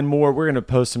can find more. We're going to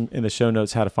post some in the show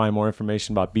notes how to find more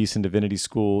information about Beeson Divinity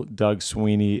School, Doug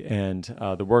Sweeney, and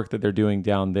the work that they're doing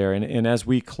down there. And as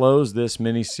we close this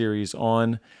mini-series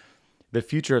on the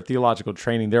future of theological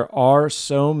training, there are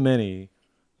so many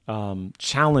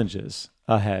challenges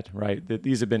ahead, right? That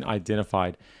these have been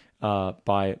identified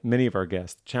by many of our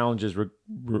guests. Challenges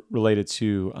related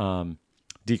to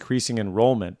decreasing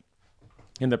enrollment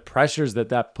and the pressures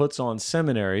that puts on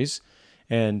seminaries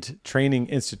and training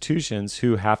institutions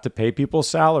who have to pay people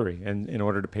salary. And in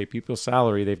order to pay people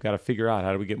salary, they've got to figure out,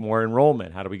 how do we get more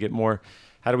enrollment? How do we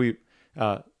kind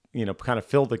of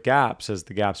fill the gaps as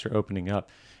the gaps are opening up?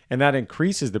 And that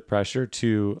increases the pressure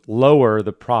to lower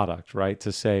the product, right?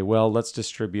 To say, well, let's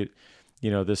distribute,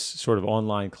 this sort of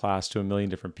online class to 1 million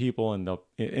different people. And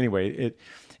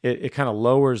it kind of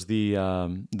lowers the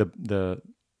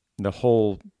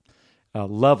whole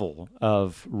level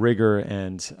of rigor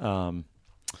and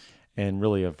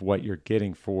really of what you're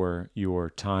getting for your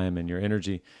time and your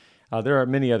energy. There are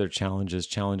many other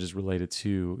challenges related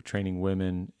to training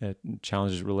women,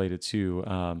 challenges related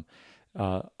to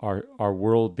our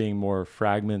world being more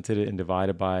fragmented and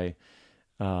divided by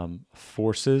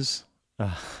forces,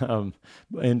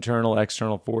 internal,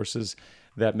 external forces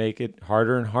that make it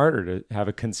harder and harder to have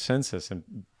a consensus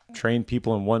and train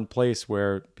people in one place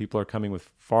where people are coming with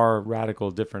far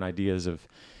radical different ideas of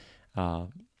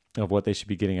what they should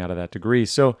be getting out of that degree.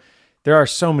 So there are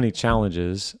so many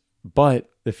challenges, but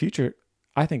the future,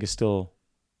 I think, is still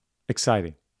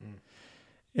exciting.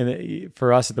 And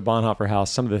for us at the Bonhoeffer House,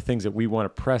 some of the things that we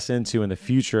want to press into in the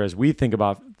future as we think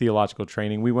about theological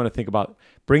training, we want to think about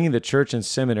bringing the church and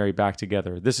seminary back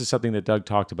together. This is something that Doug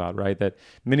talked about, right? That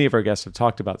many of our guests have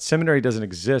talked about. Seminary doesn't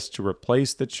exist to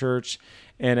replace the church.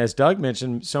 And as Doug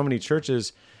mentioned, so many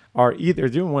churches are either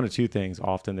doing one of two things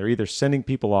often. They're either sending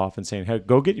people off and saying, hey,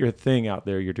 go get your thing out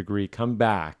there, your degree, come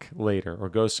back later, or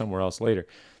go somewhere else later.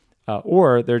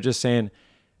 Or they're just saying,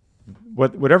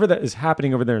 whatever that is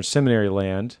happening over there in seminary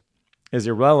land is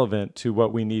irrelevant to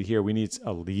what we need here. We need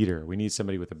a leader. We need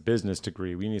somebody with a business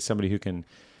degree. We need somebody who can,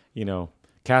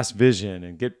 cast vision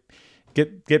and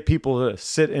get people to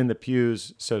sit in the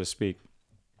pews, so to speak.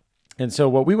 And so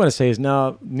what we want to say is,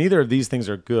 no, neither of these things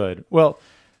are good. Well,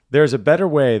 there's a better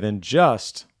way than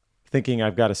just thinking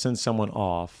I've got to send someone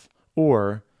off,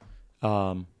 or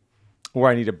I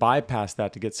need to bypass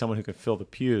that to get someone who can fill the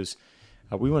pews.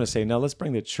 We want to say, no, let's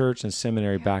bring the church and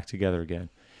seminary back together again.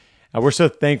 We're so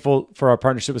thankful for our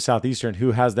partnership with Southeastern,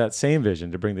 who has that same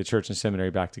vision to bring the church and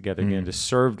seminary back together again, to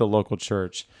serve the local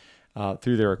church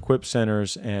through their equipped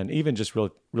centers, and even just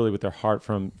really with their heart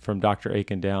from Dr.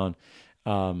 Aiken down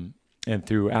and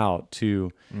throughout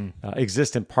to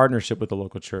exist in partnership with the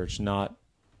local church, not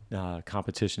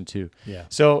competition too. Yeah.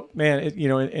 So, man,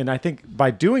 and I think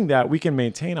by doing that, we can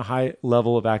maintain a high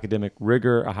level of academic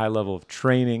rigor, a high level of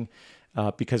training,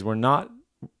 because we're not.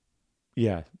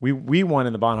 Yeah, we want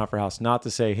in the Bonhoeffer House not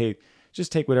to say, hey,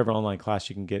 just take whatever online class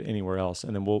you can get anywhere else,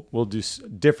 and then we'll do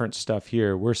different stuff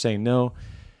here. We're saying, no,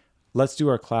 let's do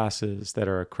our classes that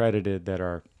are accredited, that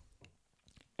are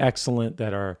excellent,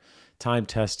 that are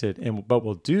time-tested, but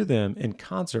we'll do them in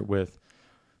concert with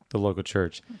the local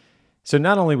church. So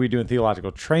not only are we doing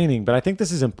theological training, but I think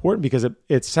this is important because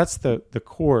it sets the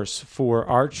course for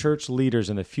our church leaders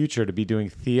in the future to be doing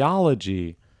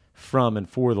theology from and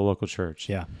for the local church.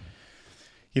 Yeah.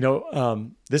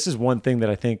 This is one thing that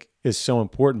I think is so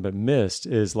important but missed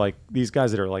is like these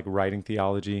guys that are like writing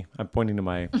theology. I'm pointing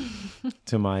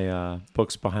to my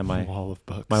books behind my wall of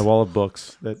books. My wall of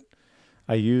books that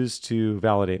I use to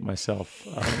validate myself.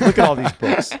 Look at all these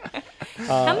books.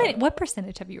 What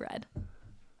percentage have you read?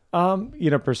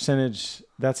 Percentage.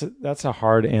 That's a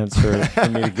hard answer for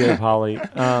me to give, Holly.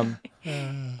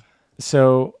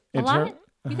 So a lot.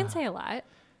 You can say a lot.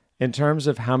 In terms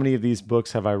of how many of these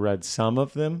books have I read, some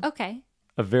of them. Okay.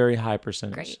 A very high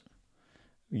percentage.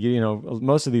 Great.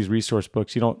 Most of these resource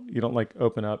books, you don't like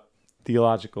open up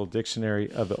theological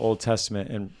dictionary of the Old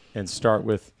Testament and start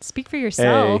with speak for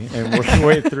yourself and work your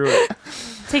way through it.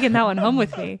 Taking that one home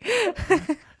with me.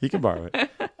 You can borrow it.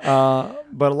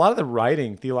 But a lot of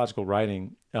the theological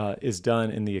writing, is done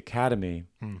in the academy.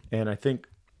 And I think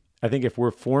if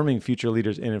we're forming future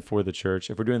leaders in and for the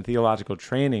church, if we're doing theological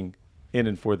training in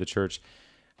and for the church,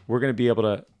 we're going to be able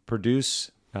to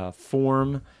produce,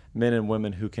 form men and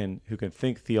women who can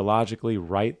think theologically,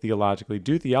 write theologically,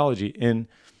 do theology in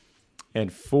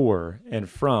and for and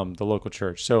from the local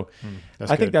church. So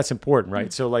I think that's important,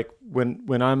 right? So like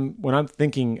when I'm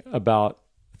thinking about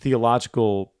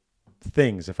theological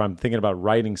things, if I'm thinking about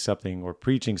writing something or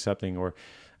preaching something or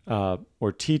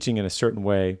teaching in a certain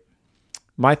way,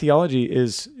 my theology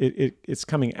is it's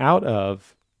coming out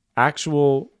of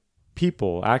actual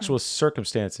people, actual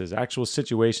circumstances, actual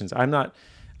situations. I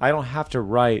don't have to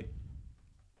write.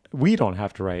 We don't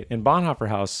have to write. In Bonhoeffer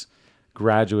House,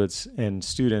 graduates and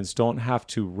students don't have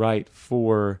to write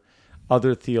for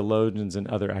other theologians and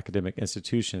other academic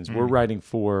institutions. We're writing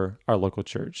for our local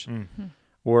church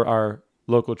or our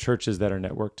local churches that are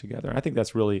networked together. I think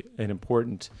that's really an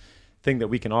important thing that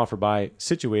we can offer by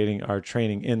situating our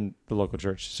training in the local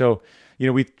church. So,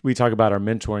 we talk about our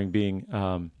mentoring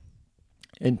being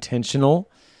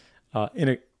intentional,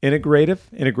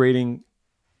 integrating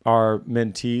our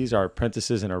mentees, our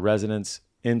apprentices, and our residents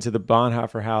into the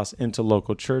Bonhoeffer House, into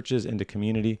local churches, into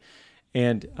community,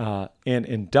 and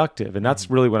inductive. And that's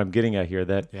really what I'm getting at here,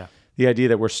 that the idea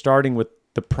that we're starting with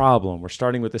the problem, we're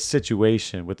starting with the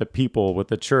situation, with the people, with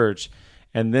the church,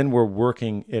 and then we're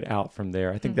working it out from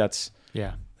there. I think that's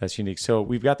Yeah. unique. So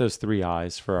we've got those 3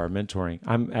 I's for our mentoring.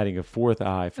 I'm adding a 4th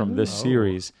I from this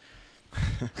series.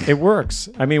 It works.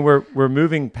 I mean, we're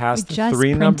moving past We the just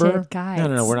 3 number. printed guides.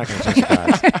 No, we're not going to just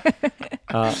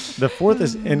guides. The 4th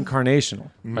is incarnational.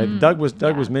 Right? Doug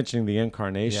was mentioning the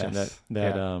incarnation,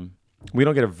 that we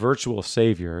don't get a virtual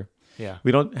savior. Yeah.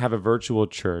 We don't have a virtual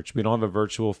church. We don't have a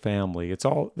virtual family.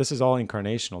 This is all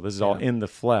incarnational. This is all in the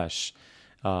flesh.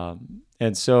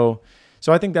 And so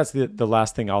I think that's the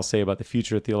last thing I'll say about the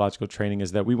future of theological training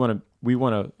is that we want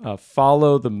to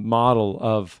follow the model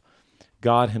of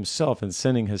God himself in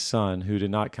sending his son, who did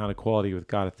not count equality with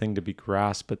God a thing to be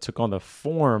grasped, but took on the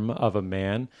form of a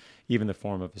man, even the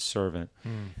form of a servant.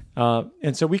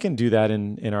 And so we can do that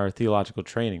in our theological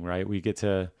training, right? We get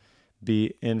to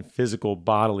be in physical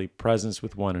bodily presence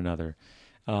with one another.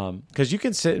 Because you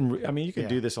can sit and, you can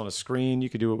do this on a screen. You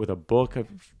could do it with a book.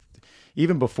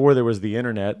 Even before there was the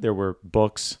internet, there were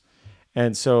books.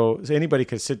 And so anybody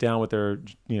could sit down with their,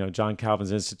 John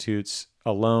Calvin's Institutes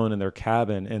alone in their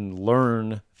cabin and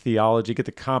learn theology, get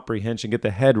the comprehension, get the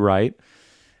head right.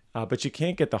 But you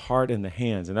can't get the heart and the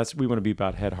hands. And we want to be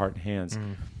about head, heart, and hands.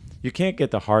 You can't get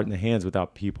the heart and the hands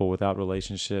without people, without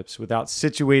relationships, without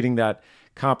situating that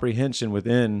comprehension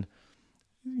within,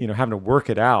 having to work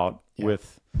it out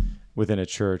within a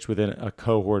church, within a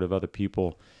cohort of other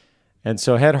people. And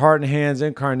so head, heart, and hands,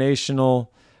 incarnational.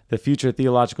 The future of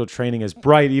theological training is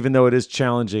bright, even though it is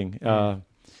challenging.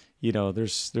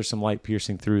 There's some light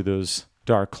piercing through those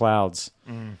dark clouds.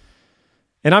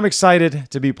 And I'm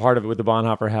excited to be part of it with the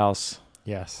Bonhoeffer House.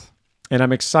 Yes. And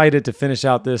I'm excited to finish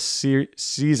out this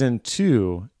season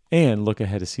 2 and look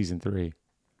ahead to season 3.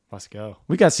 Let's go.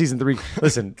 We got season 3.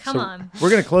 Listen, Come on. We're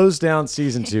going to close down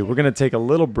season 2. We're going to take a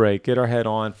little break, get our head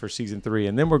on for season 3,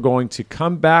 and then we're going to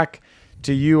come back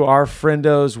to you, our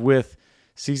friendos, with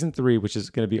season 3, which is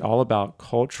going to be all about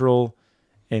cultural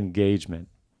engagement.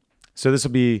 So this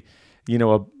will be,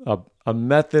 a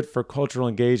method for cultural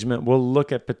engagement. We'll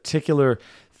look at particular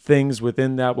things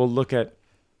within that. We'll look at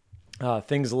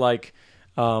things like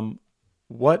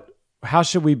how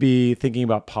should we be thinking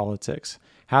about politics?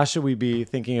 How should we be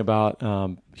thinking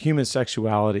about human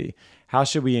sexuality? How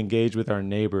should we engage with our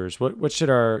neighbors? What should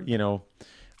our,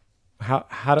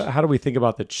 how do we think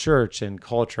about the church and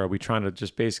culture? Are we trying to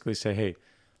just basically say, hey,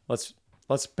 let's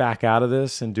back out of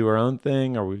this and do our own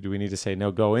thing? Or do we need to say,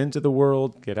 no, go into the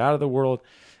world, get out of the world?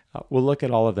 We'll look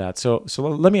at all of that. So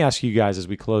let me ask you guys as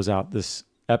we close out this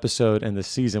episode and this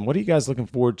season, what are you guys looking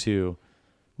forward to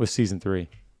with season 3?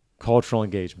 Cultural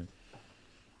engagement.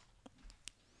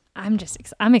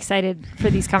 I'm excited for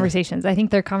these conversations. I think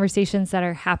they're conversations that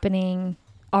are happening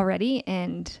already.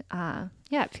 And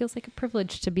it feels like a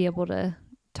privilege to be able to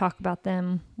talk about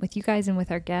them with you guys and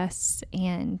with our guests.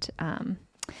 And, I'm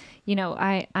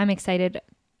excited.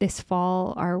 This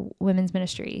fall, our women's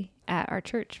ministry at our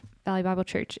church, Valley Bible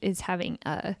Church, is having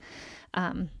a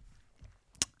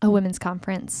women's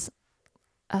conference,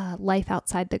 Life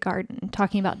Outside the Garden,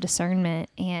 talking about discernment,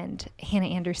 and Hannah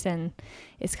Anderson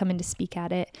is coming to speak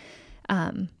at it.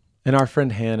 And our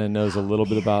friend Hannah knows a little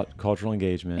bit about cultural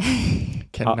engagement.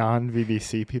 Can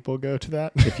non-VBC people go to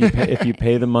that? If you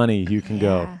pay the money, you can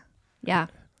go.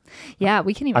 Yeah,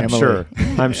 we can even. I'm sure.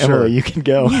 Emily, you can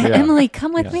go. Yeah. Emily,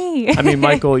 come with me. I mean,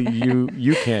 Michael,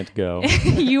 you can't go.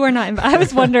 You are not invited. I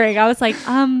was wondering. I was like,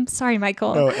 sorry,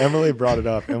 Michael. No, Emily brought it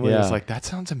up. Emily was like, that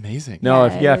sounds amazing. No,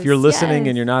 if you're listening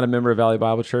and you're not a member of Valley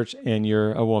Bible Church and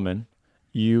you're a woman,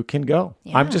 you can go.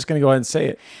 Yeah. I'm just going to go ahead and say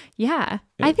it. Yeah,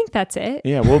 I think that's it.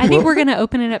 Yeah, I think we're going to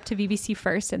open it up to VBC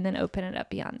first and then open it up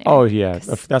beyond there. Oh, yeah.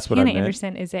 That's what I meant. Hannah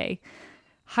Anderson is a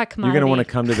hot commodity. You're going to want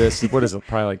to come to this. What is it?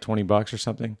 Probably like $20 or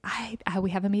something?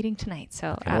 We have a meeting tonight,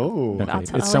 so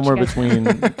okay. It's somewhere between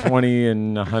 20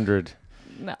 and 100.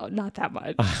 No, not that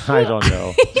much. I don't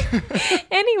know.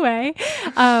 Anyway,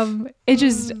 it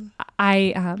just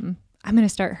I'm going to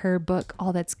start her book,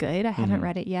 All That's Good. I haven't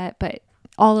read it yet, but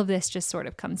all of this just sort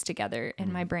of comes together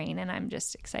in my brain, and I'm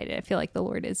just excited. I feel like the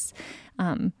Lord is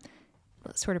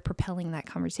sort of propelling that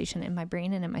conversation in my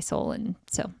brain and in my soul, and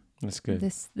so that's good.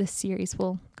 This series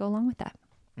will go along with that.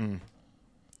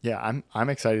 Yeah, I'm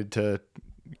excited to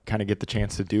kind of get the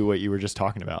chance to do what you were just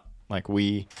talking about. Like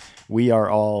we are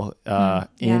all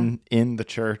in the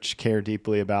church, care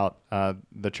deeply about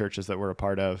the churches that we're a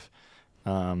part of,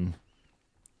 and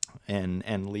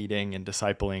leading and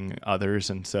discipling others.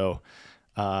 And so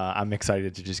I'm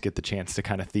excited to just get the chance to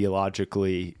kind of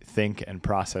theologically think and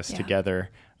process together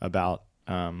about,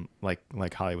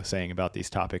 like Holly was saying, about these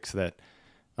topics that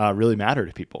really matter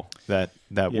to people, that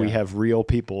we have real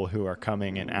people who are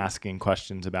coming and asking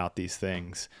questions about these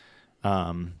things,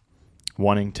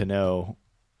 wanting to know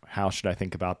how should I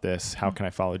think about this? How can I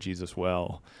follow Jesus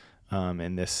well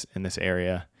in this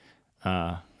area?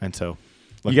 And so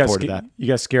looking forward to that. You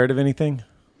guys scared of anything?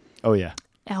 Oh yeah.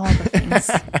 All the things.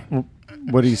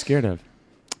 What are you scared of?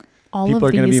 All People of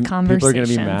are these People are going to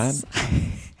be conversations.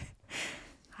 mad.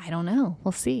 I don't know.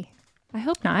 We'll see. I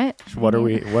hope not. What are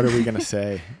we going to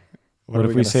say? What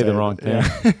if we say the wrong thing?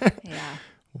 Yeah.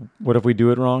 What if we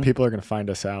do it wrong? People are going to find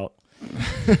us out.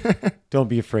 Don't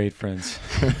be afraid, friends.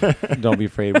 Don't be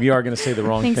afraid. We are going to say the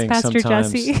wrong Thanks, thing Pastor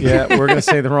sometimes. Jesse. Yeah, we're going to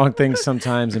say the wrong thing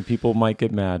sometimes, and people might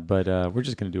get mad. But we're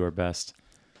just going to do our best.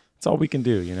 That's all we can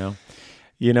do,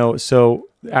 So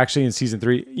actually, in season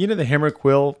 3, the Hammer and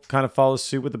Quill kind of follows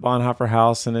suit with the Bonhoeffer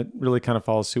House, and it really kind of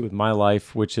follows suit with my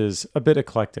life, which is a bit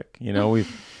eclectic.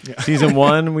 Season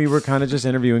 1, we were kind of just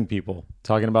interviewing people,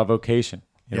 talking about vocation.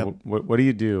 What do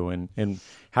you do, and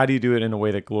how do you do it in a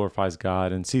way that glorifies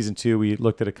God? And season 2, we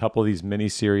looked at a couple of these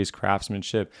mini-series,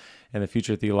 craftsmanship and the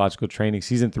future of theological training.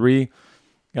 Season 3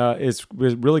 is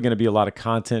really going to be a lot of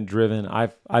content driven.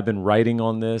 I've been writing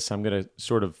on this. I'm going to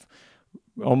sort of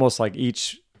almost like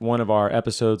each one of our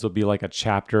episodes will be like a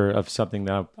chapter of something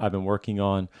that I've been working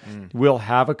on. We'll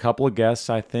have a couple of guests,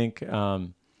 I think.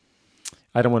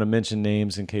 I don't want to mention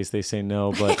names in case they say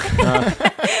no, but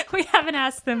We haven't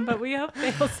asked them, but we hope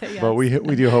they'll say yes. but we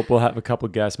do hope we'll have a couple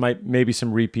of guests, maybe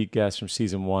some repeat guests from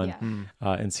season 1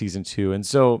 and season 2. And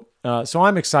so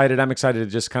I'm excited. I'm excited to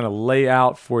just kind of lay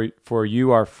out for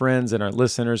you, our friends and our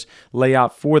listeners, lay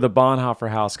out for the Bonhoeffer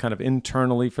House kind of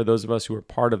internally for those of us who are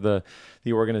part of the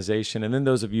organization, and then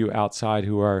those of you outside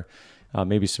who are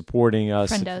maybe supporting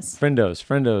us.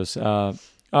 Friendos.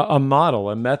 A model,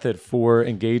 a method for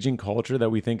engaging culture that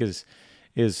we think is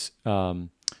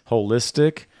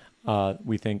holistic.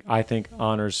 I think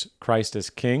honors Christ as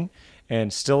King,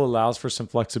 and still allows for some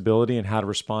flexibility in how to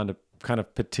respond to kind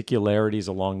of particularities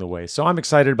along the way. So I'm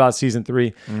excited about season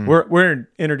 3. We're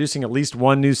introducing at least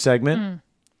one new segment.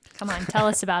 Come on, tell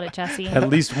us about it, Jesse. At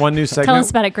least one new segment. Tell us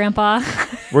about it, Grandpa.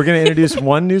 We're going to introduce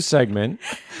one new segment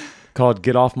called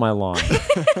Get Off My Lawn,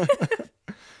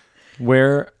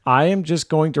 where I am just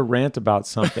going to rant about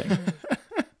something.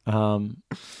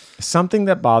 Something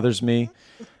that bothers me,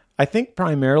 I think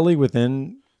primarily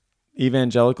within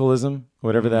evangelicalism,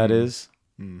 whatever that is.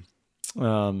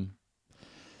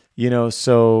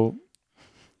 So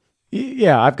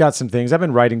yeah, I've got some things. I've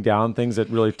been writing down things that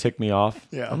really tick me off.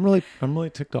 Yeah. I'm really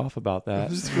ticked off about that.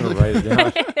 I'm gonna write it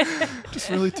down. Just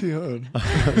really too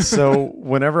hard. So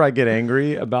whenever I get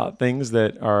angry about things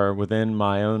that are within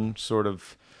my own sort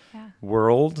of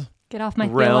world, Get off my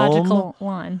realm, theological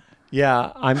lawn.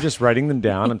 Yeah, I'm just writing them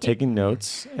down. I'm taking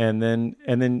notes, and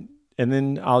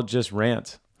then I'll just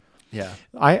rant. Yeah.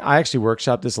 I actually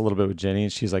workshopped this a little bit with Jenny,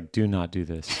 and she's like, "Do not do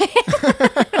this."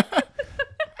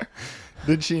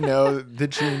 Did she know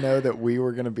that we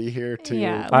were going to be here too?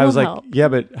 Yeah. I was We'll like, help. "Yeah,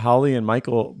 but Holly and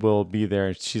Michael will be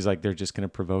there." She's like, "They're just going to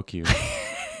provoke you."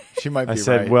 She might be I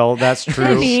said, right. "Well, that's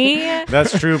true. Me?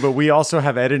 That's true, but we also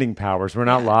have editing powers. We're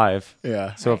not live,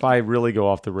 Yeah. so if I really go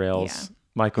off the rails,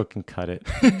 Michael can cut it."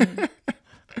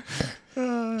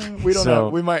 We don't So-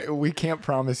 know. We can't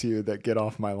promise you that Get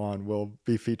Off My Lawn will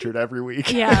be featured every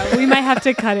week. Yeah, we might have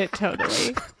to cut it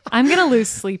totally. I'm going to lose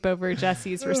sleep over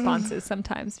Jesse's responses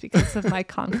sometimes because of my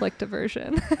conflict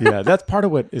aversion. Yeah, that's part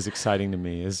of what is exciting to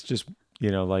me. Is just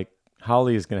like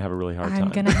Holly is going to have a really hard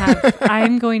time.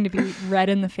 I'm going to be red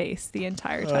in the face the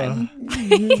entire time.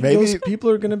 Maybe Those people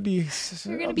are going to be.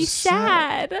 You're going to be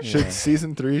sad. should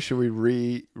season 3, should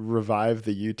we revive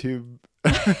the YouTube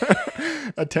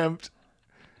attempt?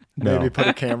 No. Maybe put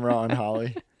a camera on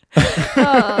Holly.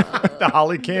 The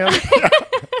Holly cam.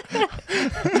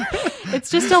 It's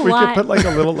just a We lot. could put like a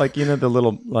little, the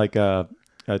little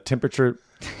temperature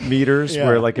meters Yeah.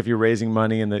 where like if you're raising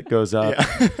money and it goes up,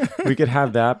 we could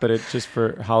have that, but it's just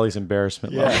for Holly's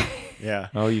embarrassment level. Yeah.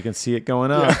 Oh, you can see it going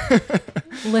up.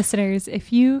 Listeners,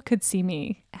 if you could see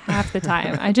me half the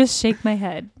time, I just shake my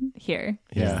head here.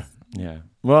 Yeah. Yeah.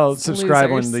 Well, subscribe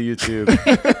Losers. on the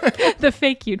YouTube. The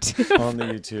fake YouTube. On the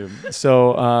YouTube.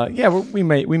 So we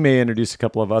may introduce a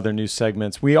couple of other new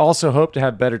segments. We also hope to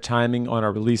have better timing on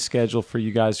our release schedule for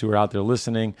you guys who are out there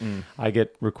listening. I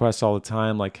get requests all the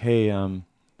time like, "Hey,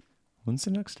 when's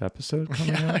the next episode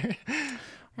coming out?"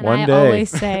 And One I day. always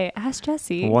say, ask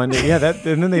Jesse. One day, yeah.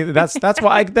 That's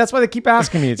why they keep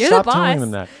asking me. You're Stop the boss. telling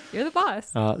them that. You're the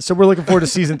boss. So we're looking forward to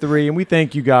season 3, and we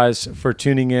thank you guys for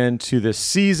tuning in to this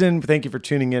season. Thank you for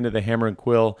tuning in to the Hammer and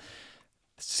Quill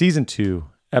season 2,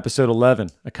 episode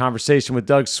 11, a conversation with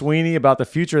Doug Sweeney about the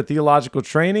future of theological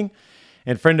training.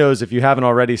 And friendos, if you haven't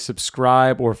already,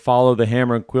 subscribe or follow the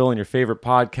Hammer and Quill in your favorite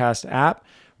podcast app.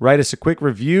 Write us a quick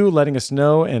review, letting us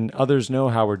know and others know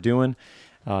how we're doing.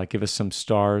 Give us some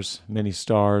stars, many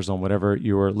stars on whatever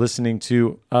you are listening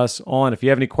to us on. If you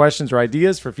have any questions or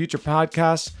ideas for future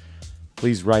podcasts,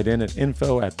 please write in at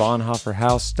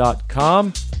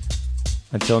info@bonhoefferhouse.com.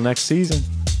 Until next season.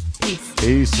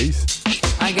 Peace. Peace.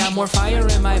 I got more fire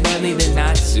in my belly than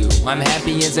not to. I'm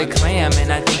happy as a clam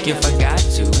and I think you forgot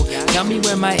to tell me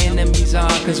where my enemies are,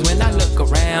 cause when I look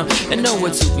around I know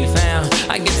where to be found.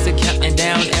 I guess they're counting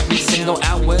down every single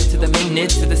hour to the minute,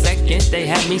 to the second. They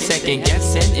have me second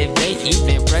guessing if they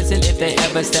even present. If they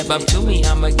ever step up to me,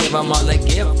 I'ma give them all a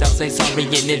gift. I'll say sorry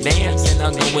in advance and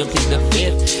I'll go and plead the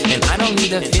fifth. And I don't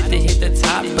need a fifth to hit the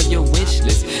top of your wish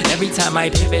list. Every time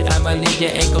I pivot, I'ma leave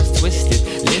your ankles twisted.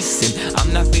 Listen,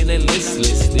 I'm not feeling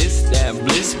listless. This, that,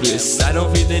 bliss. I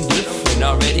don't feel indifferent.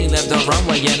 Already left the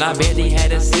runway and I barely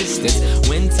had assistance.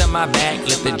 Wind to my back,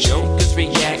 let the jokers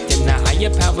react. And the higher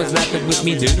powers laughing with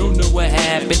me, they don't know what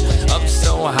happened. Up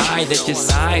so high that your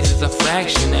size is a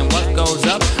fraction. And what goes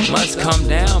up must come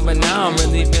down. But now I'm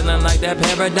really feeling like that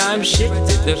paradigm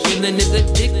shifted. The feeling is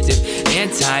addictive.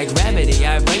 Anti-gravity,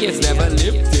 I pray it's never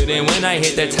lifted. And when I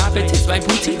hit the top, it tastes like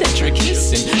booty that you're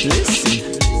kissing.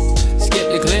 Listen,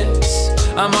 skip the clips,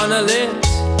 I'm on a list.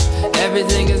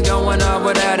 Everything is going on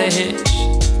without a hitch.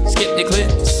 Skip the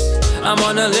clips, I'm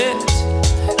on a list.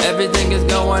 Everything is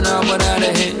going on without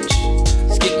a hitch.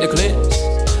 Skip the clips,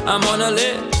 I'm on a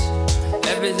list.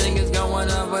 Everything is going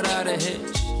on without a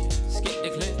hitch. Skip the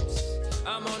clips,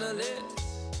 I'm on a list.